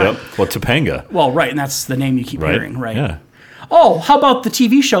it all the time. Yep. Well, Topanga, Well, right, and that's the name you keep right? hearing, right? Yeah. Oh, how about the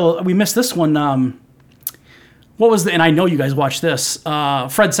TV show? We missed this one. What was the? And I know you guys watched this.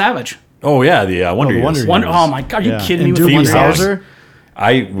 Fred Savage. Oh yeah, the Wonder the Years. Wonder Years. Oh my God, are you Yeah. kidding And me? With Doogie Wonder Years? Howser?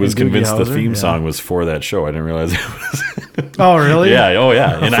 I was Doogie convinced the Howser? theme Yeah. song was for that show. I didn't realize it was. Oh, really? Yeah. Oh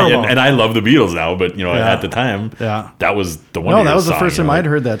yeah. And For a while. I love the Beatles now, but at the time, Yeah. that was the Wonder No, that Years was the song, first time like- I'd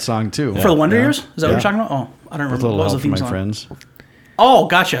heard that song too. For the Wonder Yeah. Years? Is that what Yeah. you're talking about? Oh, I don't With remember. a little What was help the from theme my song? friends. Oh,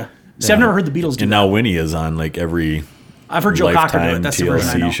 gotcha. See, I've never heard the Beatles do And that. now Winnie is on like every I've heard Joe Cocker do Lifetime it. That's the version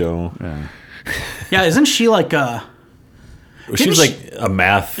I TLC know. show. Yeah, isn't she like She was she- like a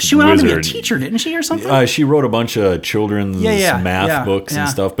math she went on to be a wizard. teacher, didn't she, or something? She wrote a bunch of children's math yeah, books yeah. and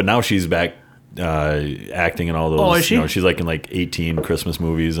stuff, but now she's back acting in all those. Oh, is she? She's like in like 18 Christmas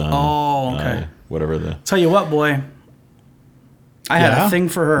movies on. Oh, okay. Whatever the. Tell you what, boy. I had Yeah? a thing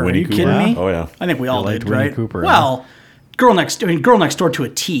for her. Winnie Are you Cooper? kidding me? Oh, yeah. I think we all liked did, Winnie right? Cooper, Well, girl next door to a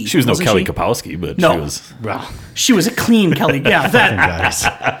T. She was no wasn't Kelly she? Kapowski, but No. she was. Well, She was a clean Kelly. Yeah,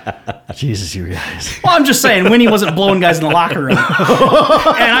 that. guys. Jesus, you guys. Well, I'm just saying, Winnie wasn't blowing guys in the locker room, and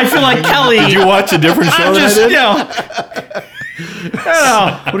I feel like Kelly. Did you watch a different show I'm than I just, did?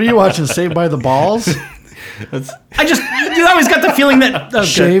 What are you watching? Saved by the Balls? you always got the feeling that was good.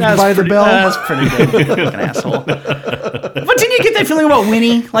 Shaved That was by the pretty- Bell? That was pretty good. Fucking asshole. But didn't you get that feeling about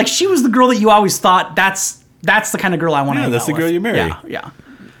Winnie? Like she was the girl that you always thought that's the kind of girl I want to. Yeah, that's the girl you marry. Yeah.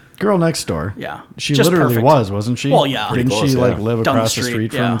 Girl next door. Yeah. She Just literally perfect. wasn't she? Well, yeah. Didn't Pretty she close, like yeah. live Down the across the street,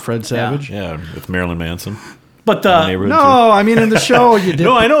 street yeah. from Fred Savage? Yeah, with Marilyn Manson. But Neighborhood, too. No, I mean in the show you did.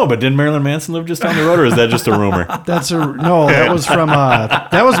 No, I know, but didn't Marilyn Manson live just down the road, or is that just a rumor? That's that was from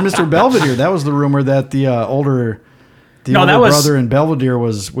that was Mr. Belvedere. That was the rumor that the older that was- brother in Belvedere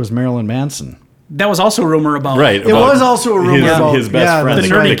was Marilyn Manson. that was also a rumor about. Right. It was also a rumor about his best yeah, friend, that's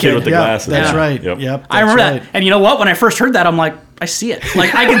the, right. the kid with the Yeah, glasses. That's Yeah. right. Yep. Yep. I remember that's that. And you know what? When I first heard that, I'm like, I see it.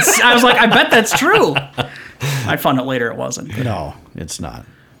 Like I can. I was like, I bet that's true. I found out later it wasn't. No, it's not.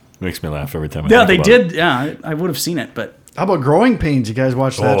 Makes me laugh every time I Yeah, think they about did. it. Yeah, I would have seen it, but How about Growing Pains? You guys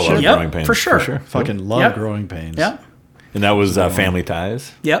watch that Oh, shit? Yep, Growing Pains, for sure. Fucking love Yep. Growing Pains. yeah, And that was Family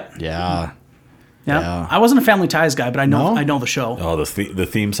Ties. yep, Yeah. yeah. Yeah. I wasn't a Family Ties guy, but I know No? I know the show. Oh, the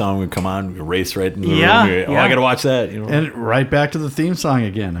theme song would come on, we'd race right in the Yeah, room. Oh, yeah. I gotta watch that. You know? And right back to the theme song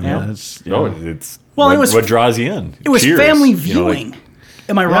again. I mean, Yeah. it's Oh, it's Well, what, it was- what draws you in. It was Cheers, family you know, like- viewing.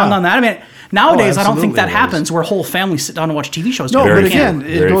 Am I wrong Yeah. on that? I mean, nowadays I don't think absolutely that it happens is. where whole families sit down and watch TV shows. no, Very but few. again,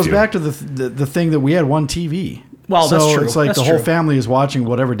 it Very goes few. back to the thing that we had one TV. Well, so that's true. it's like That's the whole true. family is watching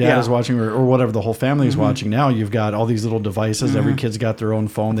whatever dad Yeah. is watching or whatever the whole family is watching. Now you've got all these little devices. Every kid's got their own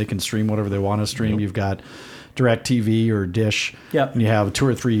phone. They can stream whatever they want to stream. You've got Direct TV or Dish. Yep. And you have 2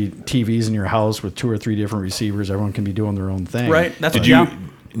 or 3 TVs in your house with 2 or 3 different receivers. Everyone can be doing their own thing. Right. That's Did what. you? Yeah.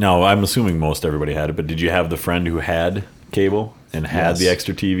 No, I'm assuming most everybody had it, but did you have the friend who had cable and had Yes. the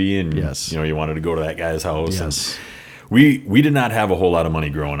extra TV, and Yes. you wanted to go to that guy's house? Yes. And we did not have a whole lot of money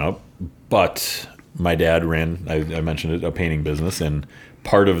growing up, But my dad ran, I mentioned it, a painting business, and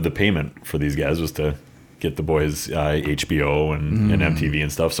part of the payment for these guys was to get the boys HBO and MTV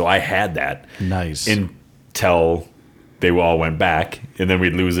and stuff. So I had that. Nice. Until they all went back, and then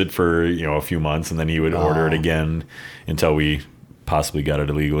we'd lose it for a few months, and then he would order it again until we possibly got it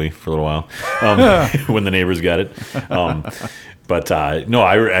illegally for a little while when the neighbors got it. But no,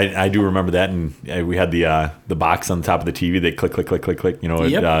 I do remember that, and we had the box on the top of the TV that click, click, click, click, click.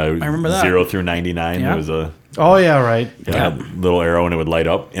 Yep, I remember that. 0 through 99. Yeah. It was a right. little arrow, and it would light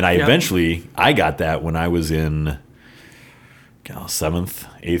up. And I eventually got that when I was in 7th,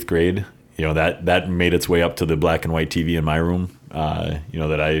 8th grade. That made its way up to the black and white TV in my room.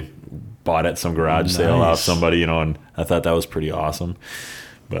 That I bought at some garage sale off somebody. And I thought that was pretty awesome.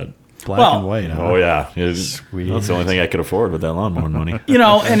 But black and white. Huh? Oh yeah, Sweet. That's the only thing I could afford with that lawnmower money. And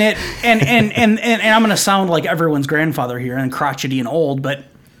I'm going to sound like everyone's grandfather here and crotchety and old, but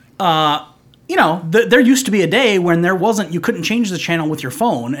there used to be a day when you couldn't change the channel with your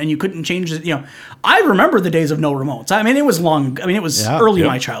phone, and you couldn't change it. I remember the days of no remotes. I mean, it was early in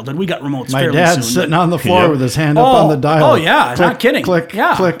my childhood. We got remotes. My fairly dad's soon, sitting on the floor with his hand up on the dial. Oh yeah, click, not kidding. Click,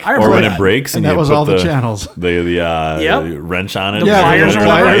 yeah, click. I Or remember when that. it breaks, And and that you was put all the channels. The wrench on it. The pliers or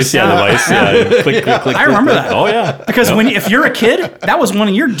whatever. The vice, Yeah. the vice. Yeah, click, click, click. I remember that. Oh yeah, Because if you're a kid, that was one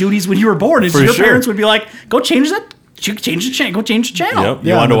of your duties when you were born. Is For your sure. parents would be like, "Go change that. Change the channel. Go change the channel. Yep. You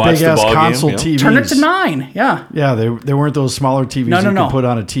Yeah, wanted the to watch the big-ass ball console game. TVs. Turn it to 9." Yeah. Yeah, there weren't those smaller TVs No, you no. could put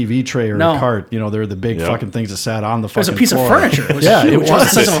on a TV tray or No. a cart. They're the big fucking things that sat on the It was fucking a piece floor. of furniture. It was Yeah, huge. it was. the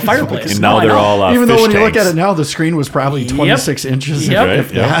size of a fireplace. And now I they're know. all Even though fish when you look tanks. at it now, the screen was probably 26 inches. Yep.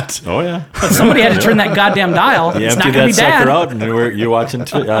 If that. Oh yeah. But somebody had to turn that goddamn dial. You It's not empty going to that be sucker dad. out, and you're watching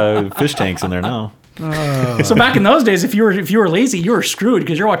fish tanks in there now. So back in those days, if you were lazy, you were screwed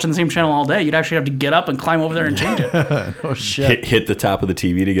because you're watching the same channel all day. You'd actually have to get up and climb over there and change it. Oh shit! Hit the top of the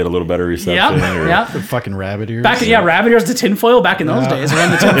TV to get a little better reception. Yeah. The fucking rabbit ears. Rabbit ears, the tinfoil back in those days.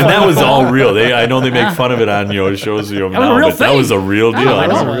 Around the tinfoil. And that was all real. I know they make fun of it on shows now, was a real but that thing. was a real deal. I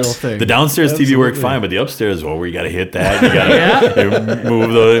That was know. a real thing. The downstairs TV worked fine, but the upstairs, where you got to hit that. You got to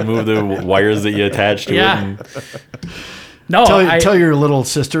move the wires that you attach to Yeah. it. And No, Tell your little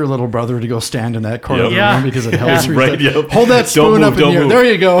sister, little brother to go stand in that corner of the Yeah. room because it helps. Yeah. Right, yep. Hold that spoon Don't up move, in don't the air. move. There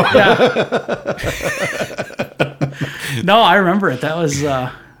you go. No, I remember it. That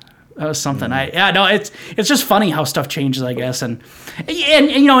was something. It's just funny how stuff changes, I guess, and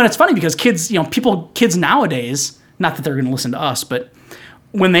it's funny because kids nowadays, not that they're going to listen to us, but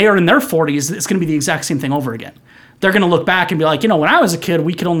when they are in their 40s, it's going to be the exact same thing over again. They're going to look back and be like, when I was a kid,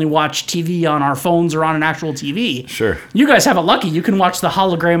 we could only watch TV on our phones or on an actual TV. Sure. You guys have it lucky. You can watch the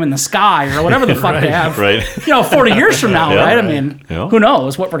hologram in the sky or whatever the fuck they have. Right. 40 years from now, Yeah. right? I mean, Yeah. who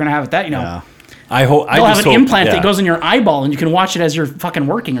knows what we're going to have at that, Yeah. I hope They'll have an implant that goes in your eyeball and you can watch it as you're fucking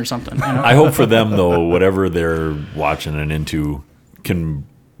working or something. I hope for them though, whatever they're watching and into can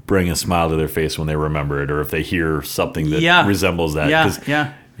bring a smile to their face when they remember it, or if they hear something that resembles that. Yeah, 'Cause,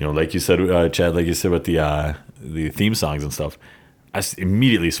 yeah. like you said, Chad, like you said with the theme songs and stuff, I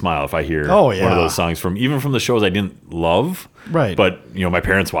immediately smile if I hear one of those songs from the shows I didn't love. Right. But my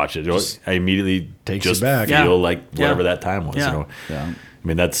parents watch it. I immediately Takes you just back. feel like whatever Yeah. that time was. Yeah. Yeah. I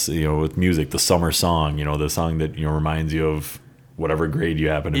mean, that's, with music, the summer song, the song that, reminds you of whatever grade you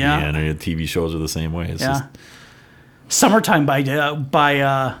happen to be in. And TV shows are the same way. It's just Summertime by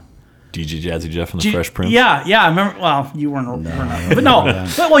DJ Jazzy Jeff and the Fresh Prince. Yeah, I remember. Well, you weren't, but no.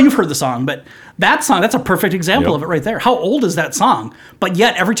 Well, you've heard the song, but that song, that's a perfect example of it right there. How old is that song? But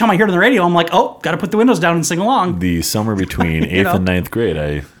yet, every time I hear it on the radio, I'm like, oh, got to put the windows down and sing along. The summer between 8th and 9th grade,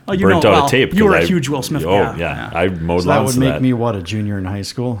 I burnt out a tape. You were 'cause a huge Will Smith. Oh, yeah. I mowed So that lawns would to make me a junior in high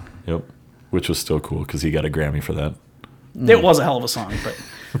school. Yep. Which was still cool because he got a Grammy for that. It was a hell of a song,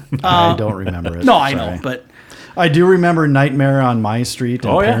 but I don't remember it. no, I Sorry. know, but I do remember Nightmare on My Street.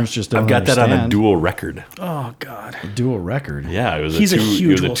 And parents just don't I've got that on a understand. dual record. oh god, Dual record. Yeah, it was He's a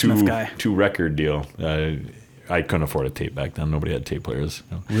huge it Will was Smith guy. two record deal. I couldn't afford a tape back then. Nobody had tape players.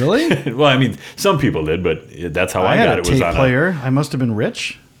 Really? Well, I mean, some people did, but that's how I, I had got a it. Was tape on player. I must have been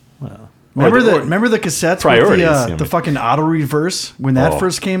rich. Or Remember the cassettes priorities, I with mean. the fucking auto reverse when that Oh.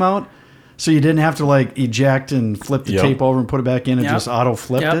 first came out? So you didn't have to like eject and flip the Yep. tape over and put it back in and Yep. just auto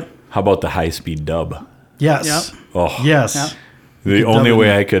flipped Yep. it? How about the high speed dub? Yes. Yep. Oh, Yes. Yep. The could only dub it way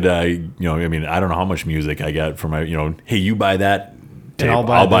in. I could, I mean, I don't know how much music I got for my, hey, you buy that tape, I'll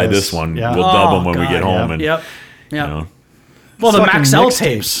I'll buy buy this. this one. Yeah. We'll dub Oh, them when we God, get home. yeah. And yep. you know, Well, the Fucking Maxell mixtapes.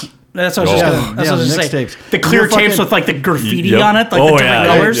 tapes. That's what I was just Oh. gonna, that's what I was the gonna say. mixtapes. The clear You're tapes fucking- with like the graffiti Yep. on it, like Oh, the different yeah.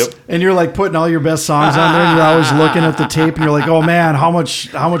 colors. Yep. And you're like putting all your best songs on there, and you're always looking at the tape, and you're like, "Oh man, how much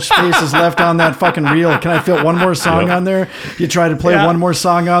space is left on that fucking reel? Can I fit one more song Yep. on there?" You try to play Yeah. one more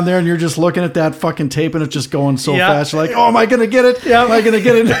song on there, and you're just looking at that fucking tape, and it's just going so Yeah. fast. You're like, "Oh, am I gonna get it? Yeah, am I gonna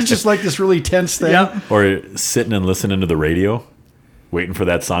get it?" It's just like this really tense thing. Yep. Or sitting and listening to the radio, waiting for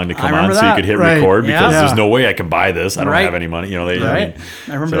that song to come on remember so you that. could hit Right. record because Yeah. there's no way I can buy this. I don't Right. have any money. You know, Right.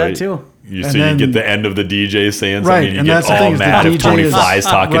 I remember that too. You, And so then- you get the end of the DJ saying Right, something, and you that's get the all thing is the mad if DJ Tony is- Fly's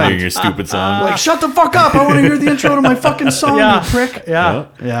talking Right. to your stupid song. Like, shut the fuck up! I want to hear the intro to my fucking song, Yeah. you prick. Yeah.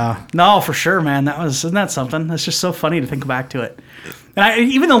 Yeah. No, for sure, man. Isn't that something? That's just so funny to think back to it.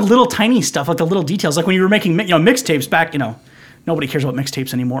 And even the little tiny stuff, like the little details, like when you were making, mixtapes back, nobody cares about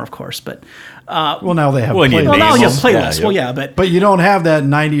mixtapes anymore, of course, but Well, now they have Well, and you playlists. well, now you have them. playlists. Yeah, Well, yep. yeah, but But you don't have that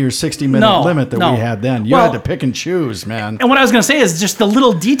 90 or 60 minute No, limit that no. we had then. You Well- had to pick and choose, man. and what I was gonna say is just the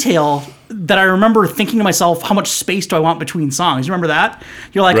little detail that I remember thinking to myself, how much space do I want between songs? You remember that?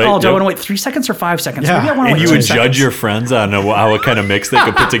 You're like, Right, oh, do I yep. want to wait 3 seconds or 5 seconds? Yeah. Maybe I want to And wait you 2 would seconds. judge your friends on what kind of mix they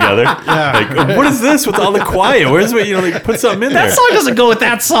could put together. Like, what is this with all the quiet? Where's like put something in That there? song doesn't go with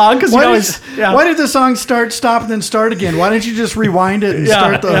that song because you Why always. why did the song start, stop, and then start again? Why didn't you just rewind it and Yeah,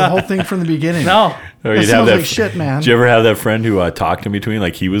 start the yeah. whole thing from the beginning? No, Or That you'd have sounds that like shit, man. Did you ever have that friend who talked in between,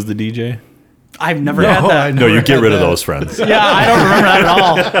 like he was the DJ? I've never had I that. No, you never get had rid of that. those friends. Yeah, I don't remember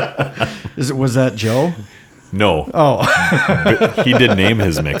that at all. Was that Joe? No, Oh, he did name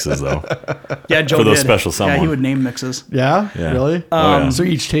his mixes though. Yeah, Joe For those did. special Yeah, he someone. would name mixes. yeah? Yeah. Really? Oh, yeah. So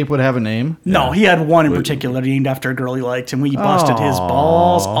each tape would have a name? No, he had one in particular named after a girl he liked, and we busted his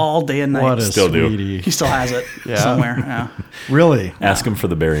balls all day and night. What a Still do. sweetie. He still has it somewhere. Yeah. Really? Ask him for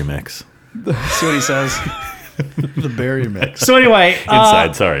the berry mix. See what he says. The berry mix. So anyway,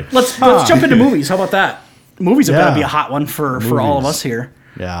 Inside, sorry. let's jump into movies. How about that? Movies have got to Yeah. be a hot one for all of Movies. us here.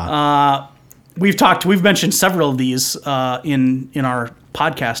 Yeah. We've mentioned several of these in our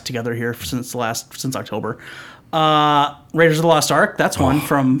podcast together here since October. Raiders of the Lost Ark. That's one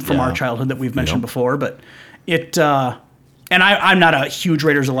from yeah. our childhood that we've mentioned before. But it and I'm not a huge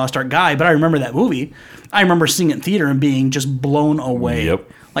Raiders of the Lost Ark guy, but I remember that movie. I remember seeing it in theater and being just blown away. Yep.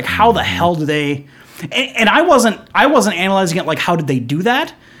 Like how the hell do they? And I wasn't analyzing it like how did they do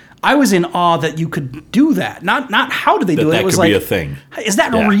that. I was in awe that you could do that. Not how did they do it. That It was could like be a thing. Is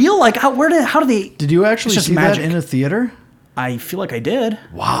that Yeah. real? Like how do they? Did you actually just see magic. that in a theater? I feel like I did.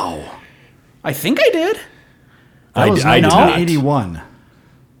 Wow. I think I did. That was I did not. 1981.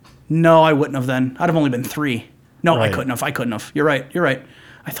 No, I wouldn't have then. I'd have only been 3. No, Right. I couldn't have. You're right.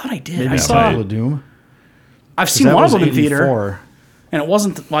 I thought I did. Maybe I saw. Temple of Doom. I've seen That one of was them in theater, 84. and it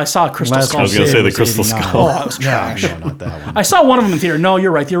wasn't. Well, I saw Crystal Last Skull. I was gonna Crusade say the was Crystal 89. Skull. Oh, that was trash. No, not that one. I saw one of them in theater. No,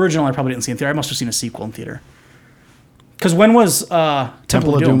 you're right. The original I probably didn't see in theater. I must have seen a sequel in theater. Because when was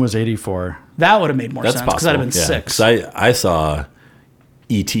Temple of Doom was 84. That would have made more That's sense because possible. that'd have been 6. 'Cause I saw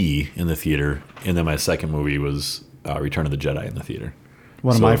E.T. in the theater, and then my second movie was Return of the Jedi in the theater.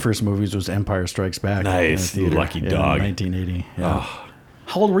 One of So- my first movies was Empire Strikes Back. Nice. in the theater. Lucky Yeah, dog. 1980. Yeah.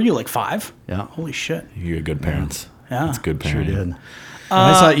 How old were you? Like 5? Yeah. Holy shit. You had good parents. Yeah. That's good Sure parenting. did. And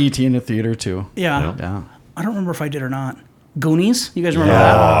I saw E.T. in the theater too. Yeah. Yeah. I don't remember if I did or not. Goonies? You guys remember Yeah.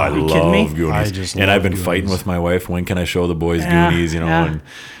 that? Oh, I Are you love kidding me? Goonies. I just and love I've been fighting Goonies. with my wife. When can I show the boys Yeah, Goonies? yeah. And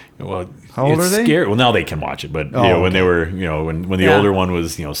well, How old it's are they? Scary. Well, now they can watch it, but Oh, when okay. they were, when the Yeah. older one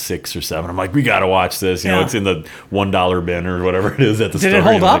was, 6 or 7, I'm like, we got to watch this. Yeah. It's in the $1 bin or whatever it is at the store. Did it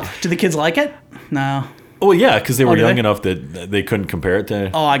hold you know, up? like- Do the kids like it? No. Oh yeah, because they were do young they? enough that they couldn't compare it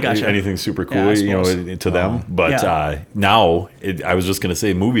to Oh, I gotcha. anything super cool, Yeah, I suppose. to them. But Yeah. now, I was just gonna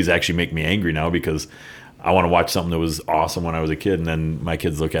say, movies actually make me angry now because I want to watch something that was awesome when I was a kid, and then my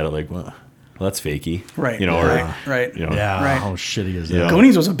kids look at it like, well, that's fakey, Right. Or Right. Yeah. Right. How shitty is Yeah. that?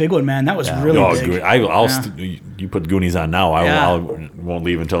 Goonies was a big one, man. That was really Oh, big. I'll you put Goonies on now. Yeah. I won't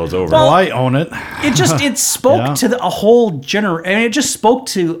leave until it's over. Well, I own it. It spoke Yeah. to a whole generation. And it just spoke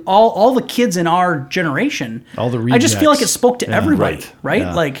to all the kids in our generation. All the I just feel like it rejects. spoke to Yeah. everybody, right?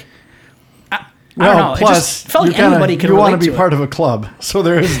 Yeah. Like, I don't know. It plus, just felt like you kinda- anybody could you relate want to be to part of a club, so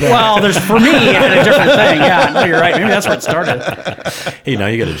there is that. Well, there's for me a different thing. Yeah, no, you're right. Maybe that's where it started. Hey, now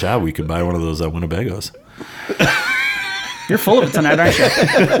you got a job. We could buy one of those Winnebagos. You're full of it tonight, aren't you?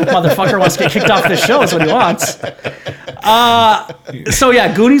 Motherfucker wants to get kicked off this show. Is what he wants. So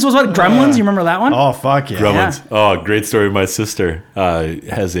yeah, Goonies was what? Gremlins. You remember that one? Oh fuck yeah! Gremlins. Oh, great story. My sister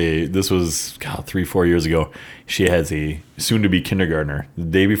this was 3-4 years ago. She has a soon-to-be kindergartner. The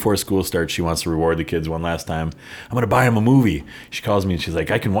day before school starts, she wants to reward the kids one last time. I'm going to buy him a movie. She calls me and she's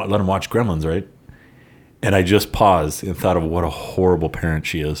like, I can let him watch Gremlins, right? And I just paused and thought of what a horrible parent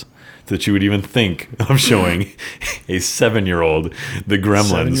she is. that you would even think of showing a 7-year-old the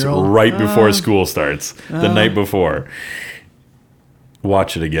Gremlins 7-year-old? right before school starts, the night before.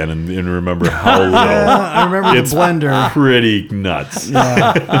 Watch it again and remember how little. I remember It's the blender. pretty nuts.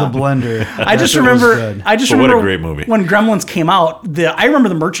 Yeah, the blender. I just That was remember. good. I just But what remember a great movie. when Gremlins came out. I remember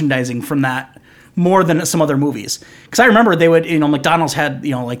the merchandising from that more than some other movies, because I remember they would, McDonald's had,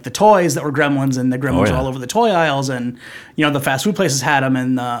 like the toys that were Gremlins, and the Gremlins yeah. were all over the toy aisles, and the fast food places had them,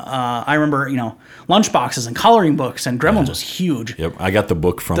 and I remember lunch boxes and coloring books, and Gremlins was huge. Yep, I got the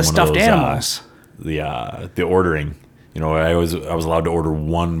book from The one stuffed of those, animals. The ordering. I was allowed to order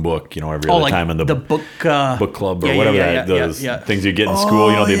one book, every other like time in the book book club or yeah, whatever yeah, those yeah. things you get in school.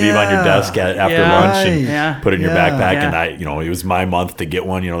 They leave on your yeah. desk after Yeah. lunch and Yeah. put it in your Yeah. backpack. Yeah. And it was my month to get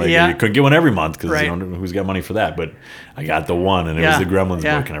one. Yeah. You couldn't get one every month because Right. who's got money for that? But I got the one, and it Yeah. was the Gremlins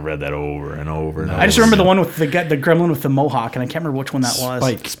Yeah. book, and I read that over and over and over. I just remember the one with the Gremlin with the mohawk, and I can't remember which one that was.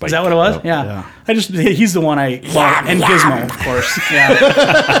 Spike. Is that what it was? Yep. Yeah. He's the one and Gizmo, of course. Yeah.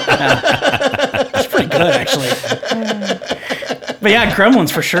 Yeah. It's pretty good, actually. But yeah,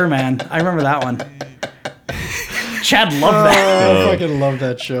 Gremlins for sure, man. I remember that one. Chad loved that. Oh, I fucking love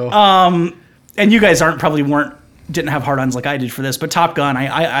that show. And you guys didn't have hard-ons like I did for this, but Top Gun,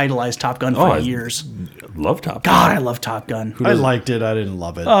 I idolized Top Gun for years. Love Top Gun. God, I love Top Gun. I liked it. I didn't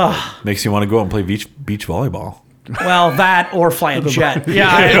love it. Makes you want to go out and play beach volleyball. Well, that or fly a jet.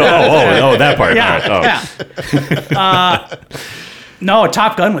 Yeah. Oh, that part. Yeah, All right. yeah. No,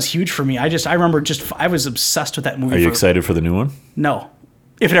 Top Gun was huge for me. I remember I was obsessed with that movie. Are you excited for the new one? No.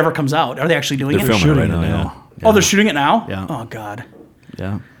 If it ever comes out. Are they actually doing They're it? filming it right Shooting now. it Yeah. Oh, they're shooting it now? Yeah. Oh, God.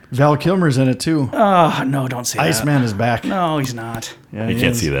 Yeah. Val Kilmer's in it too. Oh, no, don't say that. Iceman is back. No, he's not. Yeah, You he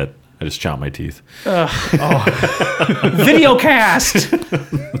can't is. see that. I just chomped my teeth. Video cast.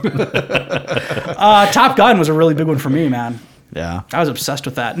 Top Gun was a really big one for me, man. Yeah. I was obsessed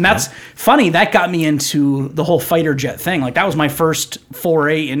with that. And that's funny. That got me into the whole fighter jet thing. Like, that was my first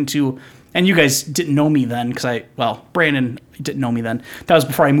foray into, and you guys didn't know me then because Brandon didn't know me then. That was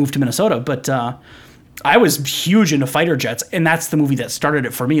before I moved to Minnesota. But I was huge into fighter jets, and that's the movie that started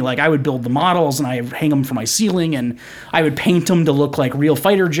it for me. Like, I would build the models, and I would hang them from my ceiling, and I would paint them to look like real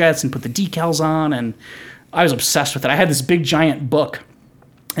fighter jets and put the decals on, and I was obsessed with it. I had this big, giant book.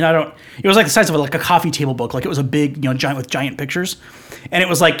 And it was like the size of like a coffee table book. Like, it was a big, giant with giant pictures. And it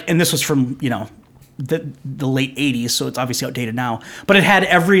was like, and this was from, the late 80s, so it's obviously outdated now. But it had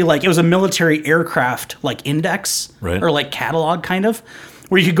it was a military aircraft like index Right. or like catalog kind of,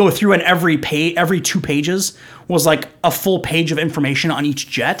 where you could go through and every 2 pages was like a full page of information on each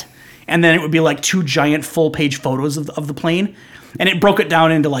jet. And then it would be like 2 giant full page photos of the plane. And it broke it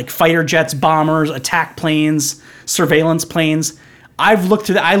down into like fighter jets, bombers, attack planes, surveillance planes. I looked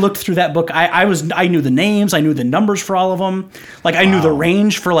through that book. I knew the names. I knew the numbers for all of them. Like, I knew the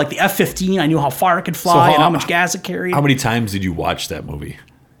range for like the F-15. I knew how far it could fly and how much gas it carried. How many times did you watch that movie?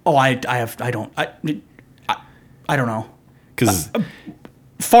 Oh, I don't know. Because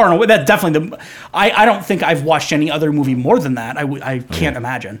Far and away, that definitely I don't think I've watched any other movie more than that. I can't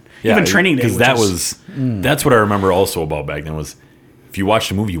imagine. Even Training Day. Because that's what I remember also about back then was, if you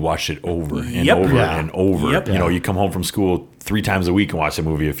watched a movie, you watched it over and Yep. over Yeah. and over. Yep. You come home from school 3 times a week and watch the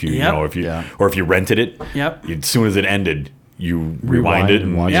movie. If you, Yep. Yeah. if you rented it, Yep. as soon as it ended, you rewind Rewind it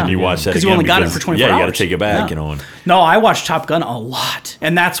and and, watch and it you again. watch that 'Cause again. you only got it for 24 you got to hours. take it back. Yeah. And No, I watched Top Gun a lot,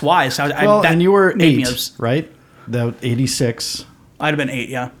 and that's why. So And you were made me 8, right? That 86. I'd have been 8,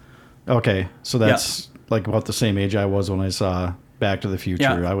 yeah. Okay, so that's like about the same age I was when I saw Back to the Future.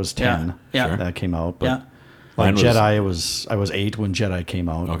 Yeah. I was 10. Yeah. Sure. That came out. But Yeah. like Mine was- Jedi, I was 8 when Jedi came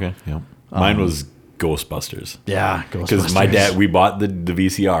out. okay, yeah. Mine was Ghostbusters. Yeah, Because my Ghostbusters. dad, we bought the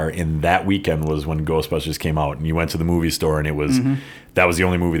VCR, and that weekend was when Ghostbusters came out, and you went to the movie store, and it was that was the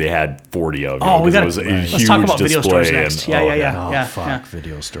only movie they had 40 of. Oh, we because got. it was a Let's huge talk about video display. stores next. And, Yeah. Oh, fuck, yeah.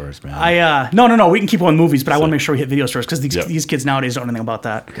 video stores, man. No. We can keep on movies, but I want to make sure we hit video stores because Yep. these kids nowadays don't know anything about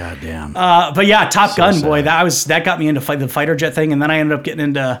that. God damn. But yeah, Top Gun, sad. boy, that got me into the fighter jet thing, and then I ended up getting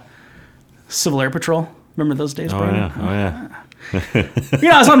into Civil Air Patrol. Remember those days, Oh Brian? yeah, oh yeah.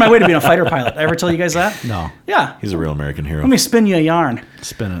 I was on my way to being a fighter pilot. Did I ever tell you guys that? No, Yeah. He's a real American hero. Let me spin you a yarn.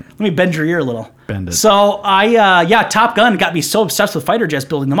 spin it. Let me bend your ear a little. Bend it. So Top Gun got me so obsessed with fighter jets,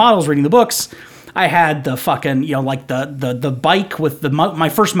 building the models, reading the books. I had the fucking, like the bike with my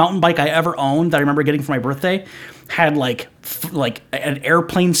first mountain bike I ever owned that I remember getting for my birthday had like an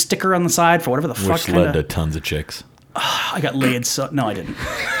airplane sticker on the side for whatever the fuck Which led to kinda, tons of chicks. I got laid. So no, I didn't.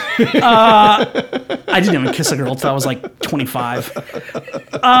 I didn't even kiss a girl until I was like 25.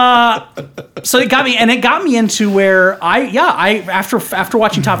 So it got me into where after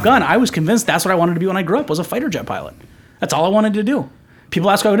watching Top Gun, I was convinced that's what I wanted to be when I grew up, was a fighter jet pilot. That's all I wanted to do. People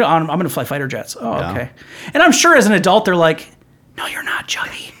ask what I'm going to fly fighter jets. Oh, Yeah. okay. And I'm sure as an adult, they're like, no, you're not,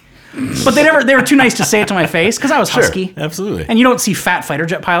 Johnny. But they were too nice to say it to my face because I was husky. Absolutely. And you don't see fat fighter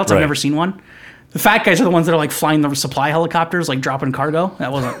jet pilots. I've Right. never seen one. The fat guys are the ones that are like flying the supply helicopters, like dropping cargo.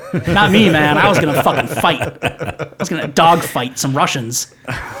 That wasn't not me, man. I was gonna fucking fight. I was gonna dog fight some Russians.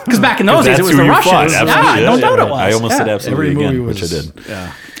 Because back in those days, it was the Russians. Yeah, no doubt it was. I almost said Yeah. absolutely Every movie again, was. which I did.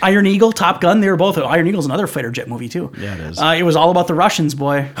 Yeah. Iron Eagle, Top Gun. They were both. Iron Eagle's another fighter jet movie too. Yeah, it is. It was all about the Russians,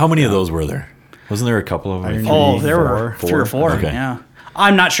 boy. How many of those were there? Wasn't there a couple of them? Iron Oh, Eagle, there were four. 3 or 4. Okay. Yeah.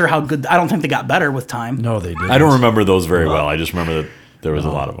 I'm not sure how good. I don't think they got better with time. No, they did. I don't remember those very well. I just remember that there was a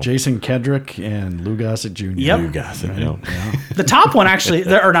lot of them. Jason Kedrick and Lou Gossett Jr. Yep. You guys, you know. The top one actually,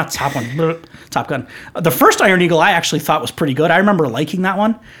 or not top one, Top Gun. The first Iron Eagle I actually thought was pretty good. I remember liking that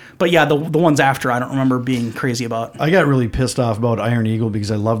one. But yeah, the ones after I don't remember being crazy about. I got really pissed off about Iron Eagle because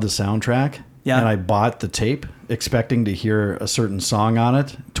I love the soundtrack. Yeah. And I bought the tape expecting to hear a certain song on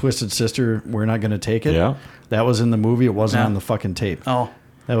it. Twisted Sister, We're Not Gonna Take It. Yeah. That was in the movie. It wasn't Yeah. on the fucking tape. Oh.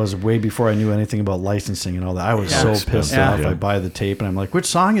 That was way before I knew anything about licensing and all that. I was so pissed Yeah. off. Yeah. I buy the tape and I'm like, which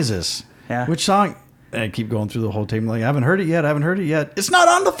song is this? Yeah. Which song? And I keep going through the whole tape. I'm like, I haven't heard it yet. I haven't heard it yet. It's not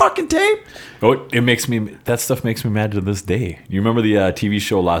on the fucking tape. Oh, it makes me. That stuff makes me mad to this day. You remember the TV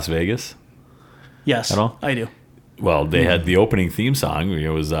show Las Vegas? Yes, At all? I do. Well, they had the opening theme song. It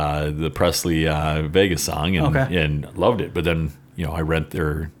was the Presley Vegas song, and, Okay. and loved it. But then I rent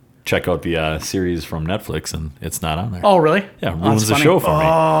or check out the series from Netflix, and it's not on there. Oh, really? Yeah, it Oh, ruins that's the funny. show for me.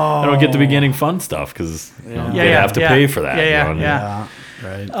 I don't get the beginning fun stuff because they have to pay for that. Yeah, you know, yeah.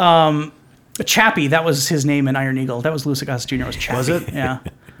 Right. Chappie, that was his name in Iron Eagle. That was Louis Gossett Jr. was Chappie. Was it? Yeah.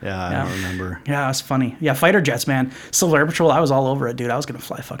 Yeah, I don't remember. Yeah, that's funny. Yeah, fighter jets, man. Silver Air Patrol, I was all over it, dude. I was going to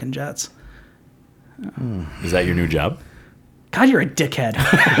fly fucking jets. Is that your new job? God, you're a dickhead.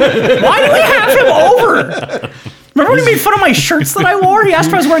 Why do we have him over? Remember when he made fun of my shirts that I wore? He asked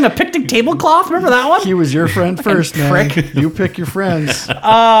if I was wearing a picnic tablecloth. Remember that one? He was your friend first, man. prick. You pick your friends.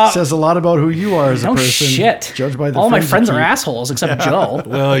 Says a lot about who you are as a No person. shit. Judged by the all my you friends are keep. assholes except Joe.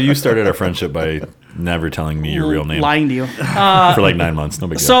 Well, you started our friendship by never telling me your real name Lying to you. for like 9 months. No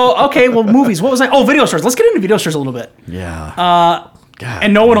big deal. So, okay, well, movies. What was I? Oh, video stores. Let's get into video stores a little bit. Yeah. God.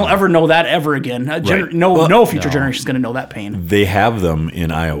 And no one will ever know that ever again. Right. No future generation's going to know that pain. They have them in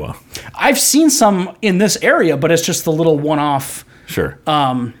Iowa. I've seen some in this area, but it's just the little one-off Sure.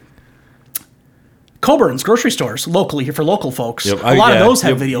 Coburn's grocery stores locally for local folks. Yep. A lot of those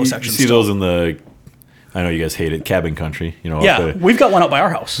have Yep. video You sections. see still. those in the. I know you guys hate it, cabin country. Yeah, up the- we've got one out by our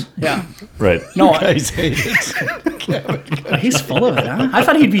house. Yeah. right. No, Guys hate it. he's full of it, huh? I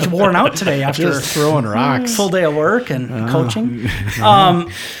thought he'd be worn out today after Just throwing rocks. full day of work and coaching.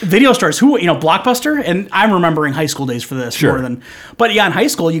 Video stores, Blockbuster, and I'm remembering high school days for this Sure. more than. But yeah, in high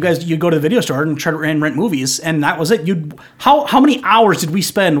school, you'd go to the video store and try to rent movies, and that was it. How many hours did we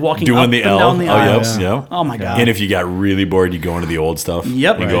spend walking Doing up the and L. down the Oh, aisles? yep, yep. Oh my god! And if you got really bored, you go into the old stuff.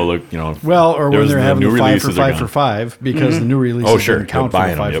 Yep. And go Right. look. Well, or when there's they're having new the 5 for releases are 5 for gone. 5 because the new releases Oh, sure. didn't count You're for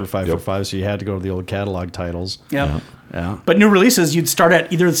the buying 5 them. for 5 Yep. for 5, so you had to go to the old catalog titles. Yep. Yeah. But new releases, you'd start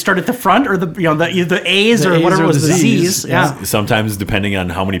at the front or the A's or A's whatever or was the the Z's. Z's. Yeah. Sometimes, depending on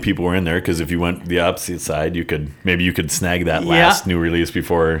how many people were in there, because if you went the opposite side, you could snag that last new release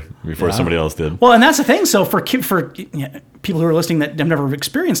before somebody else did. Well, and that's the thing. So for people who are listening that have never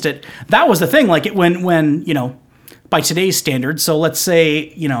experienced it, that was the thing. Like when by today's standards. So let's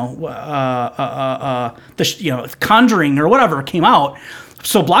say Conjuring or whatever came out.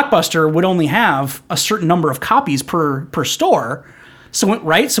 So Blockbuster would only have a certain number of copies per store. So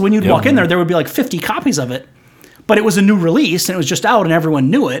when you'd walk in there would be like 50 copies of it. But it was a new release and it was just out and everyone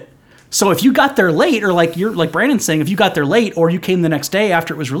knew it. So if you got there late, or like Brandon's saying, if you got there late or you came the next day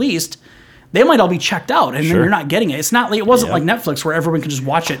after it was released, they might all be checked out and then you're not getting it. It's not it wasn't like Netflix where everyone could just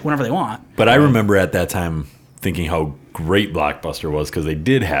watch it whenever they want. But I remember at that time thinking how great Blockbuster was because they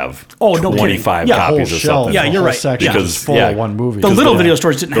did have Oh, no kidding. 25 Yeah, Whole copies of shelf, something. Yeah, you're whole right. section Because, was full yeah, of one movie. The little video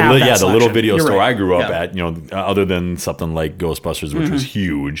stores didn't have that the little selection. video You're store right. I grew up Yeah. at, other than something like Ghostbusters, which was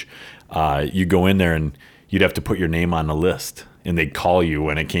huge, you go in there and you'd have to put your name on the list. And they'd call you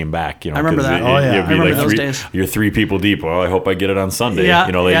when it came back. I remember that. Oh, yeah. It'd be I remember like those days. You're 3 people deep. Well, I hope I get it on Sunday. Yeah,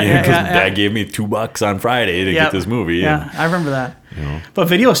 Because yeah. Dad gave me $2 on Friday to get this movie. Yeah, And, I remember that. But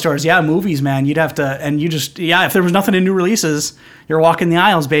video stores, movies, man, you'd have to, and if there was nothing in new releases, you're walking the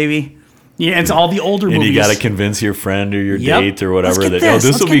aisles, baby. Yeah, it's all the older and movies. you got to convince your friend or your Yep. date or whatever Let's get that this,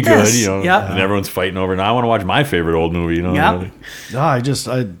 this will let's be get good. this. Yep. And everyone's fighting over. Now I want to watch my favorite old movie. Yep. No,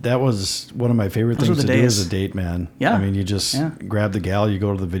 that was one of my favorite Those were things the to do days. as a date, man. Yeah. I mean, you just grab the gal, you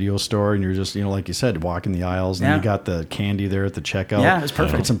go to the video store, and you're just, like you said, walking the aisles, and Yeah. you got the candy there at the checkout. Yeah, it was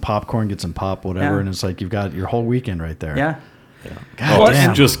perfect. Get some popcorn, get some pop, whatever, Yeah. and it's like you've got your whole weekend right there. Yeah. God It's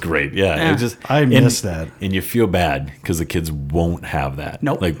damn. just great. Yeah, Yeah. It just I miss that. and you feel bad because the kids won't have that.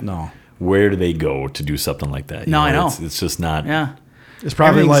 Nope. Like No. where do they go to do something like that? You No, I know. It's just not. Yeah. It's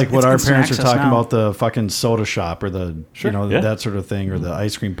probably Everything's- like what it's our instant parents are access talking now. about, the fucking soda shop or the, yeah. that sort of thing, or the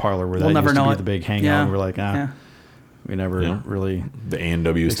ice cream parlor where We'll that never used to know be it. the big hangout. Yeah. And we're like, Yeah. we never Yeah. really The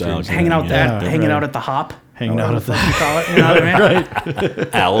A&W style. Experience. Hanging out Yeah, hanging right. out at the Hop. hanging out at What the you call it? You know what I mean?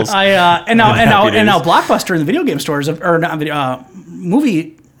 Owls. I and now Happy days. Blockbuster and the video game stores or not video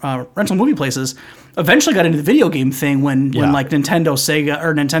movie rental movie places eventually got into the video game thing when Yeah. like Nintendo, Sega,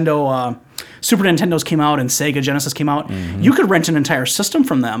 or Nintendo. Super Nintendos came out and Sega Genesis came out. Mm-hmm. You could rent an entire system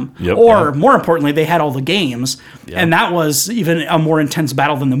from them, Yep. or Yeah. more importantly, they had all the games, and that was even a more intense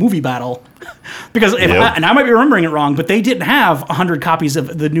battle than the movie battle. Because if Yep. and I might be remembering it wrong, but they didn't have 100 copies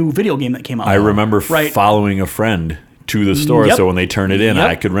of the new video game that came out. I remember Right. following a friend to the store, Yep. so when they turn it in, Yep.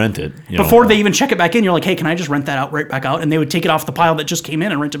 I could rent it. You know. Before they even check it back in, you're like, "Hey, can I just rent that out right back out?" And they would take it off the pile that just came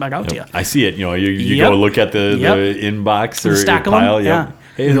in and rent it back out to you. I see it. You know, you Yep. go look at the Yep. inbox or Stack of 'em, pile. yeah. Yep.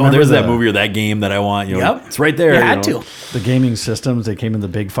 Hey, Remember there's that the- movie or that game that I want. You know, Yep. it's right there. You had know. to. the gaming systems. They came in the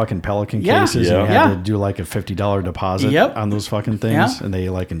big fucking Pelican Yeah. cases. Yeah. And you had Yeah. to do like a $50 deposit Yep. on those fucking things, Yeah. and they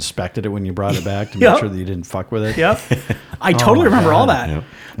like inspected it when you brought it back to Yep. make sure that you didn't fuck with it. Yep. I totally my remember all God. that. Yep.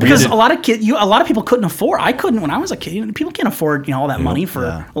 Because did- a lot of people couldn't afford. I couldn't when I was a kid. You know, people can't afford all that money for.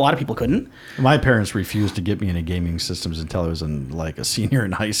 Yeah. A lot of people couldn't. My parents refused to get me into gaming systems until I was in like a senior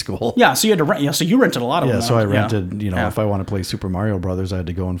in high school. Yeah, so you had to rent. Yeah, so you rented a lot of Yeah, them. so I then. rented, Yeah. if I want to play Super Mario Brothers, I had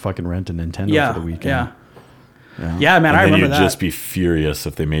to go and fucking rent a Nintendo Yeah, for the weekend. yeah. Yeah, man, And I then remember you'd that. just be furious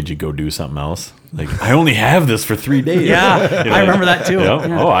if they made you go do something else. Like, I only have this for 3 days. Yeah, I remember that too. Yeah.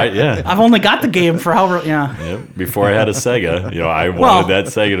 Yeah. Oh, yeah. I've only got the game for however. Yeah. Yep. Before I had a Sega, I wanted that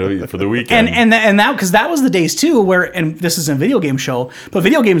Sega for the weekend. And that because that was the days too where, and this is a video game show, but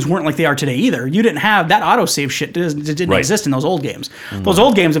video games weren't like they are today either. You didn't have that autosave shit didn't Right. exist in those old games. Those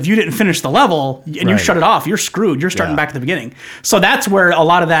old games, if you didn't finish the level and you Right. shut it off, you're screwed. You're starting Yeah. back at the beginning. So that's where a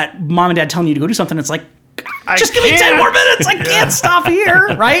lot of that mom and dad telling you to go do something. It's like, just give me 10 more minutes. I can't stop here,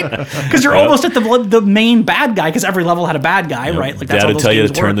 right? Because you're almost at the main bad guy. Because every level had a bad guy, right? Like that's Dad how would those tell you to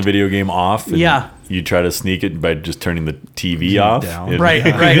games turn the worked. video game off. And Yeah. You try to sneak it by just turning the TV off. down. And- Right,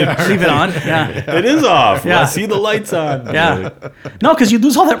 right. Leave it on. Yeah, It is off. Yeah. I see the lights on. yeah. No, because you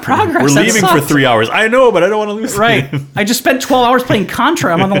lose all that progress. We're That leaving for sucks. 3 hours. I know, but I don't want to lose. Right. I just spent 12 hours playing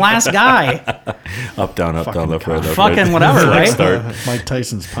Contra. I'm on the last guy. Up, down, left, right, left, Fucking right. whatever, Select right? Start. Mike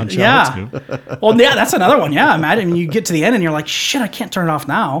Tyson's Punch Out. Yeah. Well, yeah, that's another one. Yeah, imagine you get to the end and you're like, shit, I can't turn it off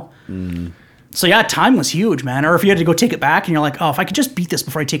now. So yeah, time was huge, man. Or if you had to go take it back and you're like, oh, if I could just beat this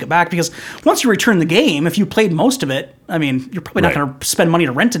before I take it back. Because once you return the game, if you played most of it, I mean, you're probably not Right. going to spend money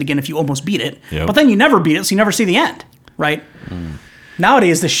to rent it again if you almost beat it. Yep. But then you never beat it, so you never see the end, right?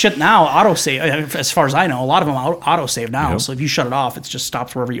 Nowadays, this shit now, autosave, as far as I know, a lot of them autosave now. Yep. So if you shut it off, it just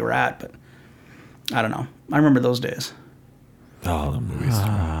stops wherever you were at. But I don't know. I remember those days. Oh, the movies.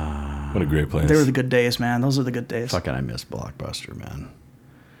 What a great place. They were the good days, man. Those are the good days. Fucking, I miss Blockbuster, man.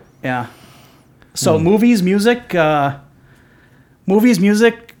 Yeah. So movies, music. Well,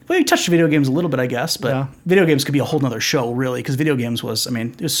 you touched video games a little bit, I guess, but Yeah. video games could be a whole nother show, really, because video games was,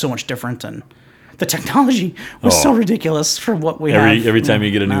 it was so much different, and the technology was so ridiculous for what we have. every time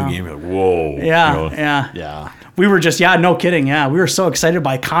you get a new now. game, you're like, whoa. Yeah, you know. yeah. Yeah. We were just, no kidding, yeah. We were so excited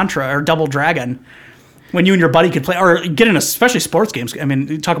by Contra or Double Dragon when you and your buddy could play, or get in, especially sports games. I mean,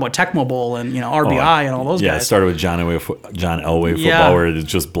 you talk about Tecmo Bowl and, RBI and all those Yeah, it guys. started with John Elway football, Yeah. where it's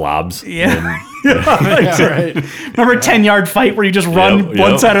just blobs. Yeah. Right. Remember 10-yard fight where you just run Yep,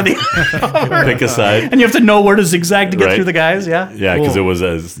 one yep. side or the And pick a side. and you have to know where to zigzag to get Right. through the guys, yeah? Yeah, because Cool. it was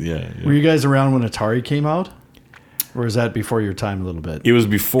as, yeah. Were you guys around when Atari came out? Or is that before your time a little bit? It was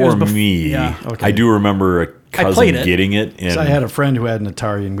before me. yeah. Okay. I do remember a cousin played it. getting it. And I had a friend who had an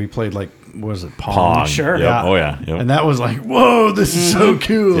Atari, and we played like, what was it, Pong? Pong. Sure. Yep. Yeah. Oh, yeah. Yep. And that was like, whoa, this is so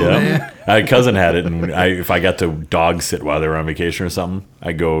cool, Yeah. man. A cousin had it, and if I got to dog sit while they were on vacation or something,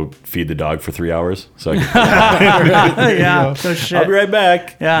 I'd go feed the dog for 3 hours. So I could, Yeah, no shit. I'll be right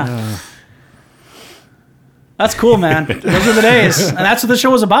back. Yeah. That's cool, man. Those are the days. And that's what the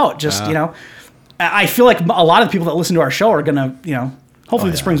show was about. Just, I feel like a lot of the people that listen to our show are going to,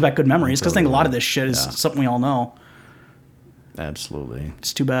 hopefully this brings back good memories, because I think a lot of this shit is something we all know. Absolutely.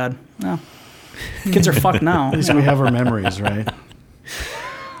 It's too bad. No. Kids are fucked now. At least we have our memories, right?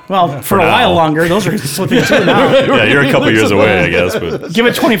 Well, for a now. while longer, those are slipping too now. Yeah, you're a couple years away, I guess, but Give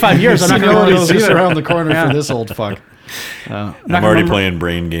it 25 years. I'm not going to remember Seniority's those just either. around the corner for this old fuck. I'm gonna already remember- playing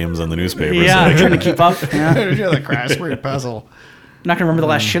brain games on the newspapers. Yeah, I'm trying to keep up. Yeah. You're the crossword puzzle. not gonna remember the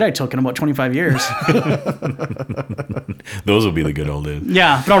last shit I took in about 25 years. Those will be the good old days.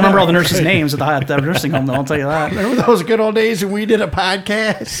 Yeah, but I'll remember all the nurses' names at the nursing home, though. I'll tell you that. Remember those good old days when we did a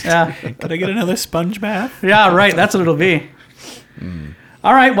podcast? Yeah, Could I get another sponge bath? yeah, right. That's what it'll be.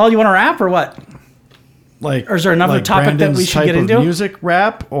 All right. Well, you want to wrap or what? Like, Or is there another topic that we Brandon's should type get of into? Music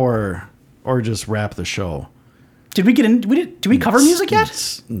rap or just rap the show? Did we get in? Did we cover music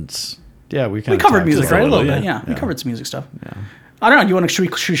yet? Yeah, we We kind of covered music, just a right? A little, little bit. yeah. Yeah, we covered some music stuff. Yeah. I don't know. Do you want to?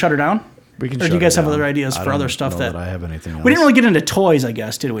 Should we shut her down? We can. Or do shut you guys it have down. other ideas I for other don't stuff know that I have anything else? we didn't really get into toys? I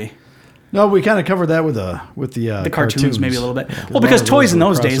guess did we? No, we kind of covered that with The cartoons maybe a little bit. Yeah, well, because a lot of toys those in were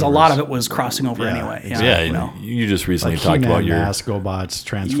those days, a lot of crossovers. it was crossing over Yeah, anyway. exactly. Yeah, you know. you just recently Like talked He-Man, about your, Mask, GoBots,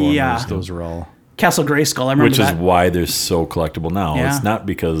 Transformers. Yeah. Those were all. Castle Grayskull. I remember which is that. why they're so collectible now. Yeah. It's not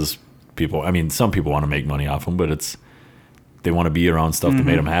because people. I mean, some people want to make money off them, but they want to be around stuff that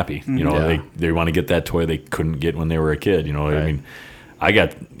made them happy. You know, Yeah. they want to get that toy they couldn't get when they were a kid. You know, I mean,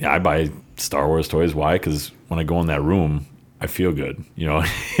 I buy Star Wars toys. Why? Because when I go in that room, I feel good. You know,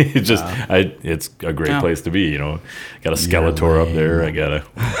 it's just it's a great Yeah. place to be. You know, got a Skeletor up there. I got a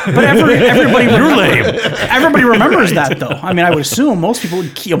But everybody remembers that though. I mean, I would assume most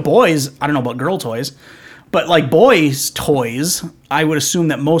people, boys. I don't know about girl toys, but like boys' toys, I would assume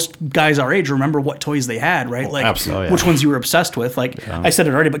that most guys our age remember what toys they had, right? Like absolutely. which ones you were obsessed with. Like I said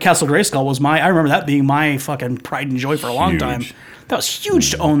it already, but Castle Grayskull was I remember that being my fucking pride and joy for a long time. Huge. That was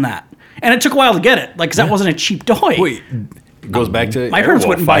huge to own that, and it took a while to get it, like because that wasn't a cheap toy. Wait, it goes back to My parents Airwolf.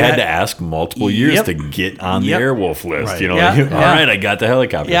 wouldn't buy I had that. to ask multiple years Yep. to get on the Yep. Airwolf list. Right. You know, Yeah, like, all yeah. right, I got the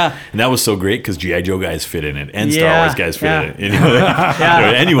helicopter. Yeah. And that was so great because G.I. Joe guys fit in it and Star Yeah, Wars guys fit yeah. in it. You know, you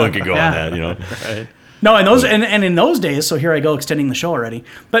know, anyone could go Yeah. on that, you know. No, and those and in those days, so here I go extending the show already.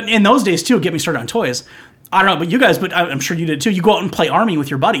 But in those days too, get me started on toys. I don't know, but you guys, but I'm sure you did too. You go out and play army with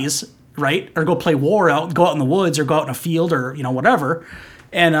your buddies, right? Or go play war out, go out in the woods, or go out in a field, or whatever.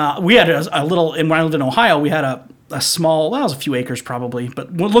 And we had a little. And when I lived in Ohio, we had a small. Well, it was a few acres probably,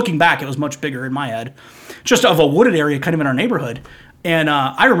 but looking back, it was much bigger in my head. Just of a wooded area, kind of in our neighborhood. And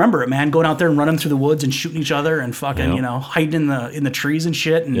I remember it, man, going out there and running through the woods and shooting each other and fucking, Yep. hiding in the trees and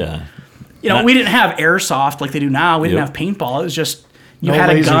shit. And Yeah. we didn't have airsoft like they do now. We didn't Yep. have paintball. It was just you No had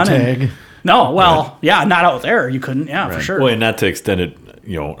a laser gun. tag. No, well, yeah, not out there. You couldn't. Yeah, for sure. Well, and not to extend it,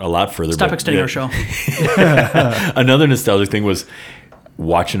 a lot further. Stop but, extending yeah, our show. Another nostalgic thing was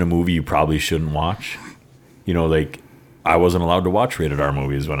watching a movie you probably shouldn't watch. Like I wasn't allowed to watch rated R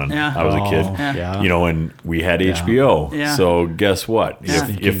movies when Yeah. I was a kid. Yeah. And we had HBO. Yeah. So guess what? Yeah.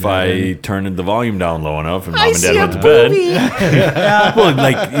 If I turned the volume down low enough and mom and dad went to bed,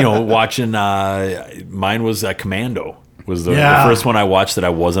 well, watching. Mine was Commando. Was the first one I watched that I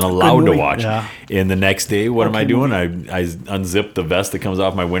wasn't allowed to movie. watch. Yeah. And the next day, what am I doing? movie. I unzip the vest that comes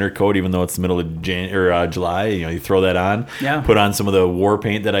off my winter coat, even though it's the middle of July. You throw that on. Yeah. Put on some of the war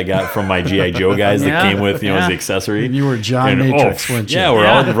paint that I got from my GI Joe guys Yeah. that came with Yeah. as the accessory. And you were John Matrix, weren't you? Yeah, we're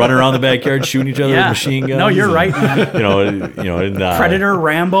all running around the backyard shooting each other Yeah. with machine guns. No, you're and, right, man. and, Predator,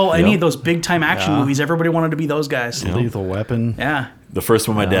 Rambo, any Yep. of those big time action movies. Everybody wanted to be those guys. Lethal Weapon. Yeah. The first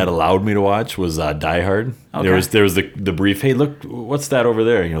one my dad allowed me to watch was Die Hard. Okay. There was the brief. Hey, look, what's that over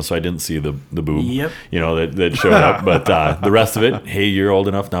there? So I didn't see the boob. Yep. That showed up. But the rest of it, hey, you're old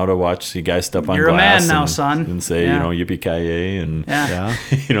enough now to watch. See guys step on You're a glass man now, and, son. and say Yeah. yippee ki yay and Yeah.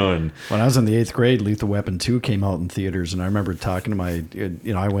 Yeah. and When I was in the 8th grade, Lethal Weapon 2 came out in theaters, and I remember talking to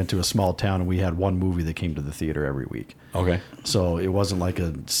I went to a small town, and we had one movie that came to the theater every week. okay. So it wasn't like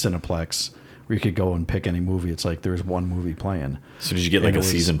a Cineplex where you could go and pick any movie. It's like there's one movie playing. So did you get And like it a was-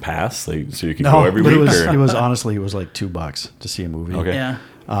 season pass, so you could No, go every but week? it or? was honestly, it was like $2 to see a movie. Okay. Yeah.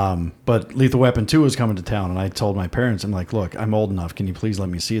 But Lethal Weapon 2 was coming to town, and I told my parents, I'm like, look, I'm old enough. Can you please let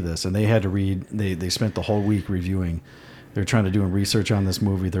me see this? And they had to read. They spent the whole week reviewing. They're trying to do research on this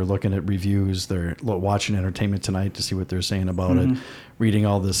movie. They're looking at reviews. They're watching Entertainment Tonight to see what they're saying about it, reading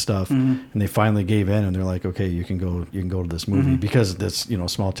all this stuff. And they finally gave in, and they're like, okay, you can go to this movie because this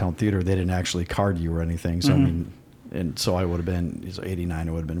small town theater. They didn't actually card you or anything. So I mean, and so I would have been 89.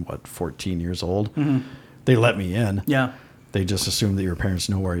 I would have been 14 years old. They let me in. Yeah. They just assume that your parents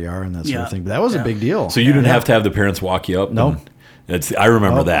know where you are and that sort Yeah. of thing. But that was Yeah. a big deal. So you didn't have to have the parents walk you up? No. I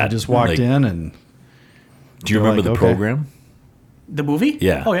remember Oh, that. I just walked Like, in and Do you they're remember like, the okay. program? The movie?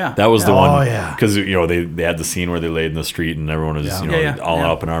 Yeah. Oh, yeah. That was the Oh, one. yeah. Because, they had the scene where they laid in the street and everyone was, Yeah. Yeah, all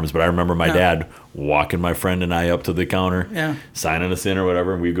yeah. up in arms. But I remember my dad walking my friend and I up to the counter, Yeah. signing us in or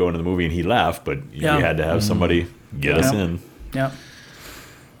whatever. And we'd go into the movie and he left, but Yeah. you had to have somebody get us Yeah. in. Yeah.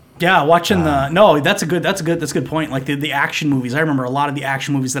 Yeah, watching that's a good point. Like the action movies. I remember a lot of the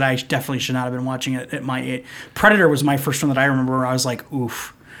action movies that I definitely should not have been watching at my age. Predator was my first one that I remember where I was like,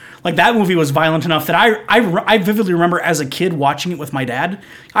 oof. Like that movie was violent enough that I vividly remember as a kid watching it with my dad.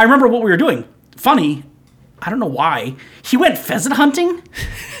 I remember what we were doing. Funny, I don't know why. He went pheasant hunting.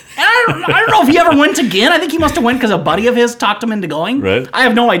 And I don't know if he ever went again. I think he must have went because a buddy of his talked him into going. Right. I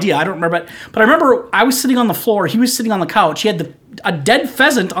have no idea. I don't remember. But I remember I was sitting on the floor. He was sitting on the couch. He had a dead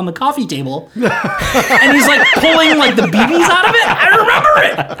pheasant on the coffee table. And he's like pulling like the BBs out of it. I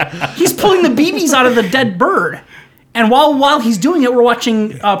remember it. He's pulling the BBs out of the dead bird. And while he's doing it, we're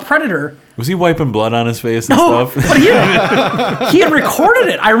watching Predator. Was he wiping blood on his face and stuff? But he had recorded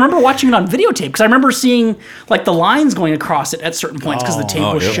it. I remember watching it on videotape because I remember seeing like the lines going across it at certain points because the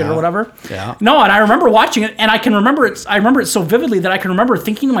tape was shit or whatever. Yeah. No, and I remember watching it, and I can remember it. I remember it so vividly that I can remember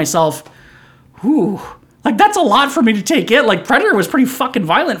thinking to myself, "Ooh, like that's a lot for me to take in." Like Predator was pretty fucking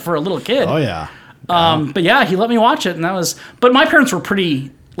violent for a little kid. Oh yeah. But yeah, he let me watch it, and that was. But my parents were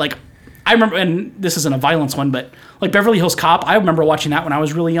pretty like. I remember, and this isn't a violence one, but like Beverly Hills Cop, I remember watching that when I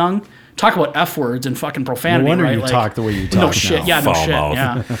was really young. Talk about F words and fucking profanity. No wonder right? you Like, talk the way you talk. No shit. now. Yeah, no Foul shit.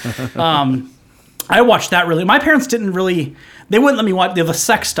 mouth. Yeah. I watched that really. My parents didn't really. They wouldn't let me watch. The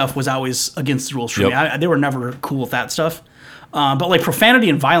sex stuff was always against the rules for me. They were never cool with that stuff. But like profanity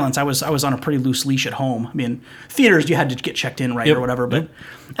and violence, I was on a pretty loose leash at home. I mean, theaters you had to get checked in right or whatever. But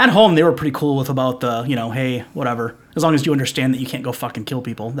at home they were pretty cool with about the hey whatever, as long as you understand that you can't go fucking kill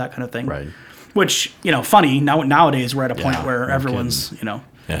people, that kind of thing. Right. Which funny nowadays we're at a point where no everyone's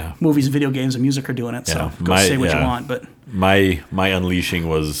Yeah. movies, video games, and music are doing it. So go say what you want. But my unleashing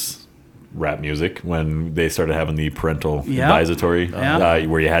was rap music when they started having the parental advisory,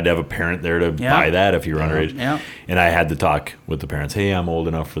 where you had to have a parent there to buy that if you were underage. Yeah. And I had to talk with the parents. Hey, I'm old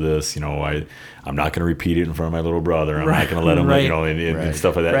enough for this. I'm not going to repeat it in front of my little brother. I'm not going to let him, and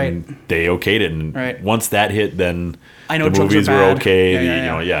stuff like that. Right. And they okayed it. And once that hit, then I know the drugs movies are were bad.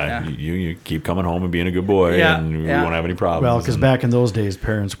 okay. You keep coming home and being a good boy, and we won't have any problems. Well, because And- back in those days,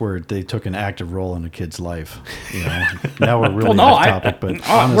 parents they took an active role in a kid's life. Now we're really well, no, off topic, but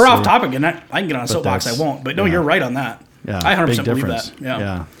honestly, we're off topic, and I can get on a soapbox. I that's- won't. But no, you're right on that. Yeah, I 100% big believe difference. that.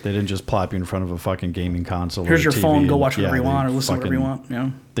 Yeah. They didn't just plop you in front of a fucking gaming console. Here's or your TV phone. Go and- watch whatever you they want, or listen to whatever you fucking-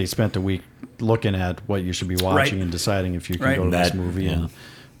 want. They spent a week looking at what you should be watching and deciding if you can go to this That- movie yeah. and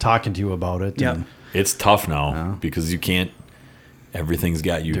talking to you about it. Yeah. and- It's tough now because you can't. Everything's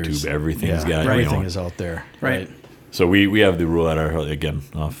got YouTube. Everything's got everything is out there. Right. So we have the rule at our, again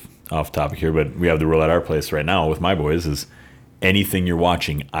off topic here, but we have the rule at our place right now with my boys is anything you're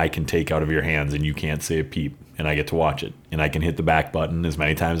watching I can take out of your hands and you can't say a peep and I get to watch it and I can hit the back button as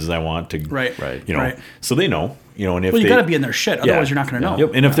many times as I want to. Right. Right. So they know. And if Well, you they, got to be in their shit, otherwise you're not going to know.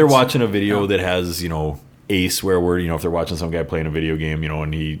 Yep. And if they're watching a video that has a swear word, if they're watching some guy playing a video game,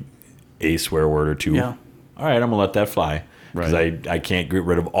 and he a swear word or two. Yeah. All right, I'm gonna let that fly. Because I can't get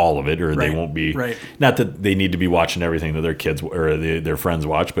rid of all of it, or they won't be. Right. Not that they need to be watching everything that their kids or their friends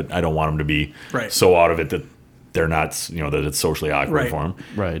watch, but I don't want them to be so out of it that they're not, that it's socially awkward for them.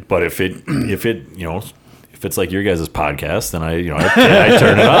 Right. But if it's like your guys' podcast, then I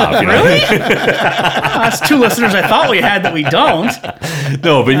turn it off. Really? That's two listeners I thought we had that we don't.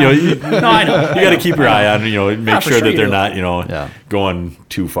 No, but No, I know. you got to keep your eye on, make for sure sure that you they're do. not, going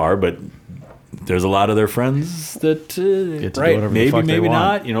too far. But there's a lot of their friends that Get to do whatever the maybe fuck they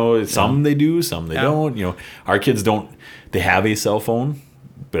want. not. Some they do, some they don't. Our kids don't. They have a cell phone,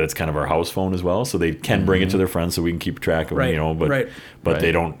 but it's kind of our house phone as well, so they can bring it to their friends so we can keep track of them. But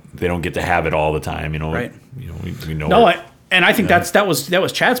they don't get to have it all the time. Right. We know. No, I think that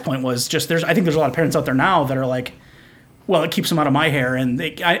was Chad's point was just I think there's a lot of parents out there now that are like, well, it keeps them out of my hair, and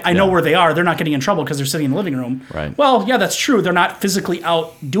I know where they are. They're not getting in trouble because they're sitting in the living room. Right. Well, yeah, that's true. They're not physically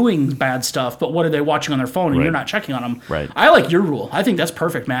out doing bad stuff, but what are they watching on their phone, and you're not checking on them. Right. I like your rule. I think that's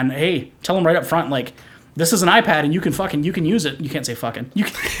perfect, man. Hey, tell them right up front, like, this is an iPad, and you can use it. You can't say fucking. You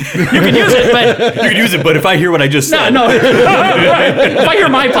can use it, but you can use it, but if I hear what I just said, no. If I hear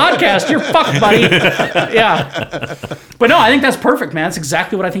my podcast, you're fucked, buddy. Yeah. But no, I think that's perfect, man. That's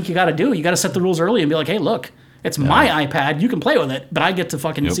exactly what I think you got to do. You got to set the rules early and be like, hey, look, it's my iPad. You can play with it, but I get to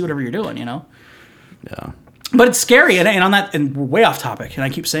fucking see whatever you're doing, Yeah. But it's scary, and on that, and we're way off topic, and I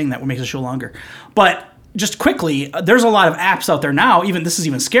keep saying that, what makes the show longer. But just quickly, there's a lot of apps out there now. This is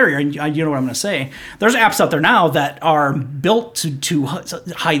even scarier, and you know what I'm going to say. There's apps out there now that are built to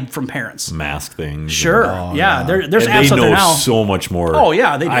hide from parents. mask things. Sure, there's And apps they out there know now. so much more. Oh,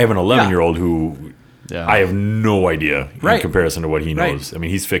 yeah, they do. I have an 11-year-old who I have no idea in Right. comparison to what he knows. Right. I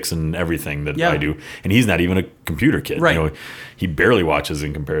mean, he's fixing everything that Yeah. I do, and he's not even a computer kid. Right. You know, he barely watches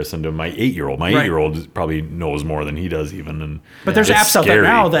in comparison to my 8-year-old. My Right. 8-year-old probably knows more than he does even. And But there's it's apps out there scary.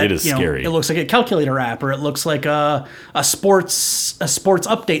 now that it is scary. it looks like a calculator app, or it looks like a sports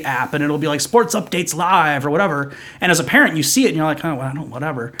update app, and it'll be like sports updates live or whatever. And as a parent, you see it and you're like, oh, well, I don't,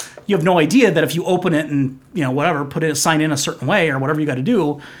 whatever. You have no idea that if you open it and whatever, sign in a certain way or whatever you got to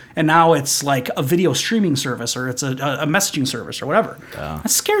do, and now it's like a video streaming service or it's a messaging service or whatever.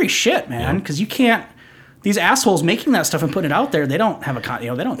 That's scary shit, man. Because you can't. These assholes making that stuff and putting it out there, they don't have a they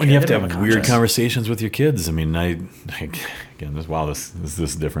don't. When you have to a have weird conscience. conversations with your kids. I mean, again, this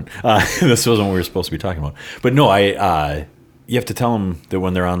is different. This wasn't what we were supposed to be talking about. But no, you have to tell them that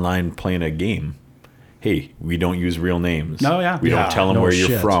when they're online playing a game, hey, we don't use real names. No, yeah. We Yeah, don't tell them no where you're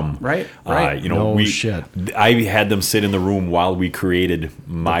shit. from. Right. No shit. I had them sit in the room while we created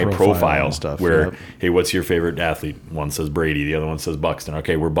my The profile profile and stuff, where, yep. hey, what's your favorite athlete? One says Brady, the other one says Buxton.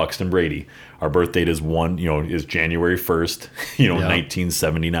 Okay, we're Buxton Brady. Our birth date is is January 1st,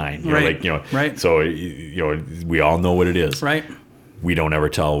 1979. Right. Right. So, we all know what it is. Right. We don't ever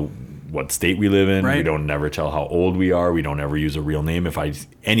tell what state we live in. Right. We don't ever tell how old we are. We don't ever use a real name. If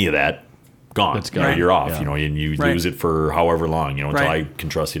any of that, gone. It's gone. You're off, Yeah. And you Right. use it for however long, until Right. I can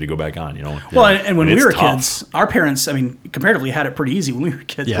trust you to go back on, Well, and when And we it's were tough. kids, our parents, I mean, comparatively had it pretty easy when we were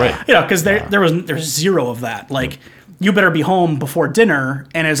kids. Yeah. Right. Because there's zero of that. Like, you better be home before dinner,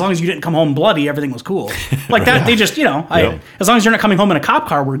 and as long as you didn't come home bloody, everything was cool. Like that, they just, as long as you're not coming home in a cop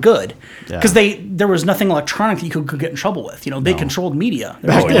car, we're good. Because there was nothing electronic that you could get in trouble with. They controlled media.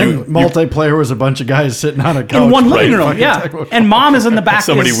 There was Back then, multiplayer was a bunch of guys sitting on a couch. in one living playing room, fucking yeah. Tecmo. And mom is in the back.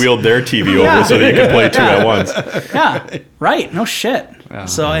 Somebody is- wheeled their TV Yeah. over so they could play two at once. Yeah, right. No shit.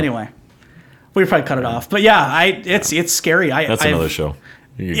 So anyway, we probably cut it off. But yeah, it's scary. That's another show.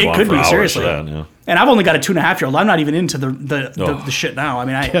 You It go on could for be, hours seriously. for that, yeah. And I've only got a 2.5-year-old. I'm not even into the shit now. I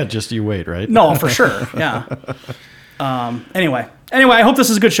mean, Yeah, just you wait, right? no, for sure. Yeah. Anyway, I hope this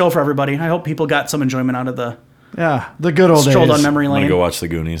is a good show for everybody. I hope people got some enjoyment out of the Yeah, the good old stroll days. down memory I'm lane. gonna go watch the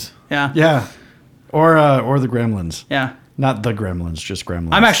Goonies. Yeah. Yeah, or the Gremlins. Yeah. Not the Gremlins, just Gremlins.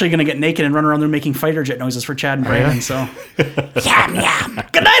 I'm actually going to get naked and run around there making fighter jet noises for Chad and Brandon. So, yum, yum.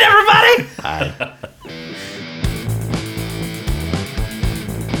 Good night, everybody. Hi.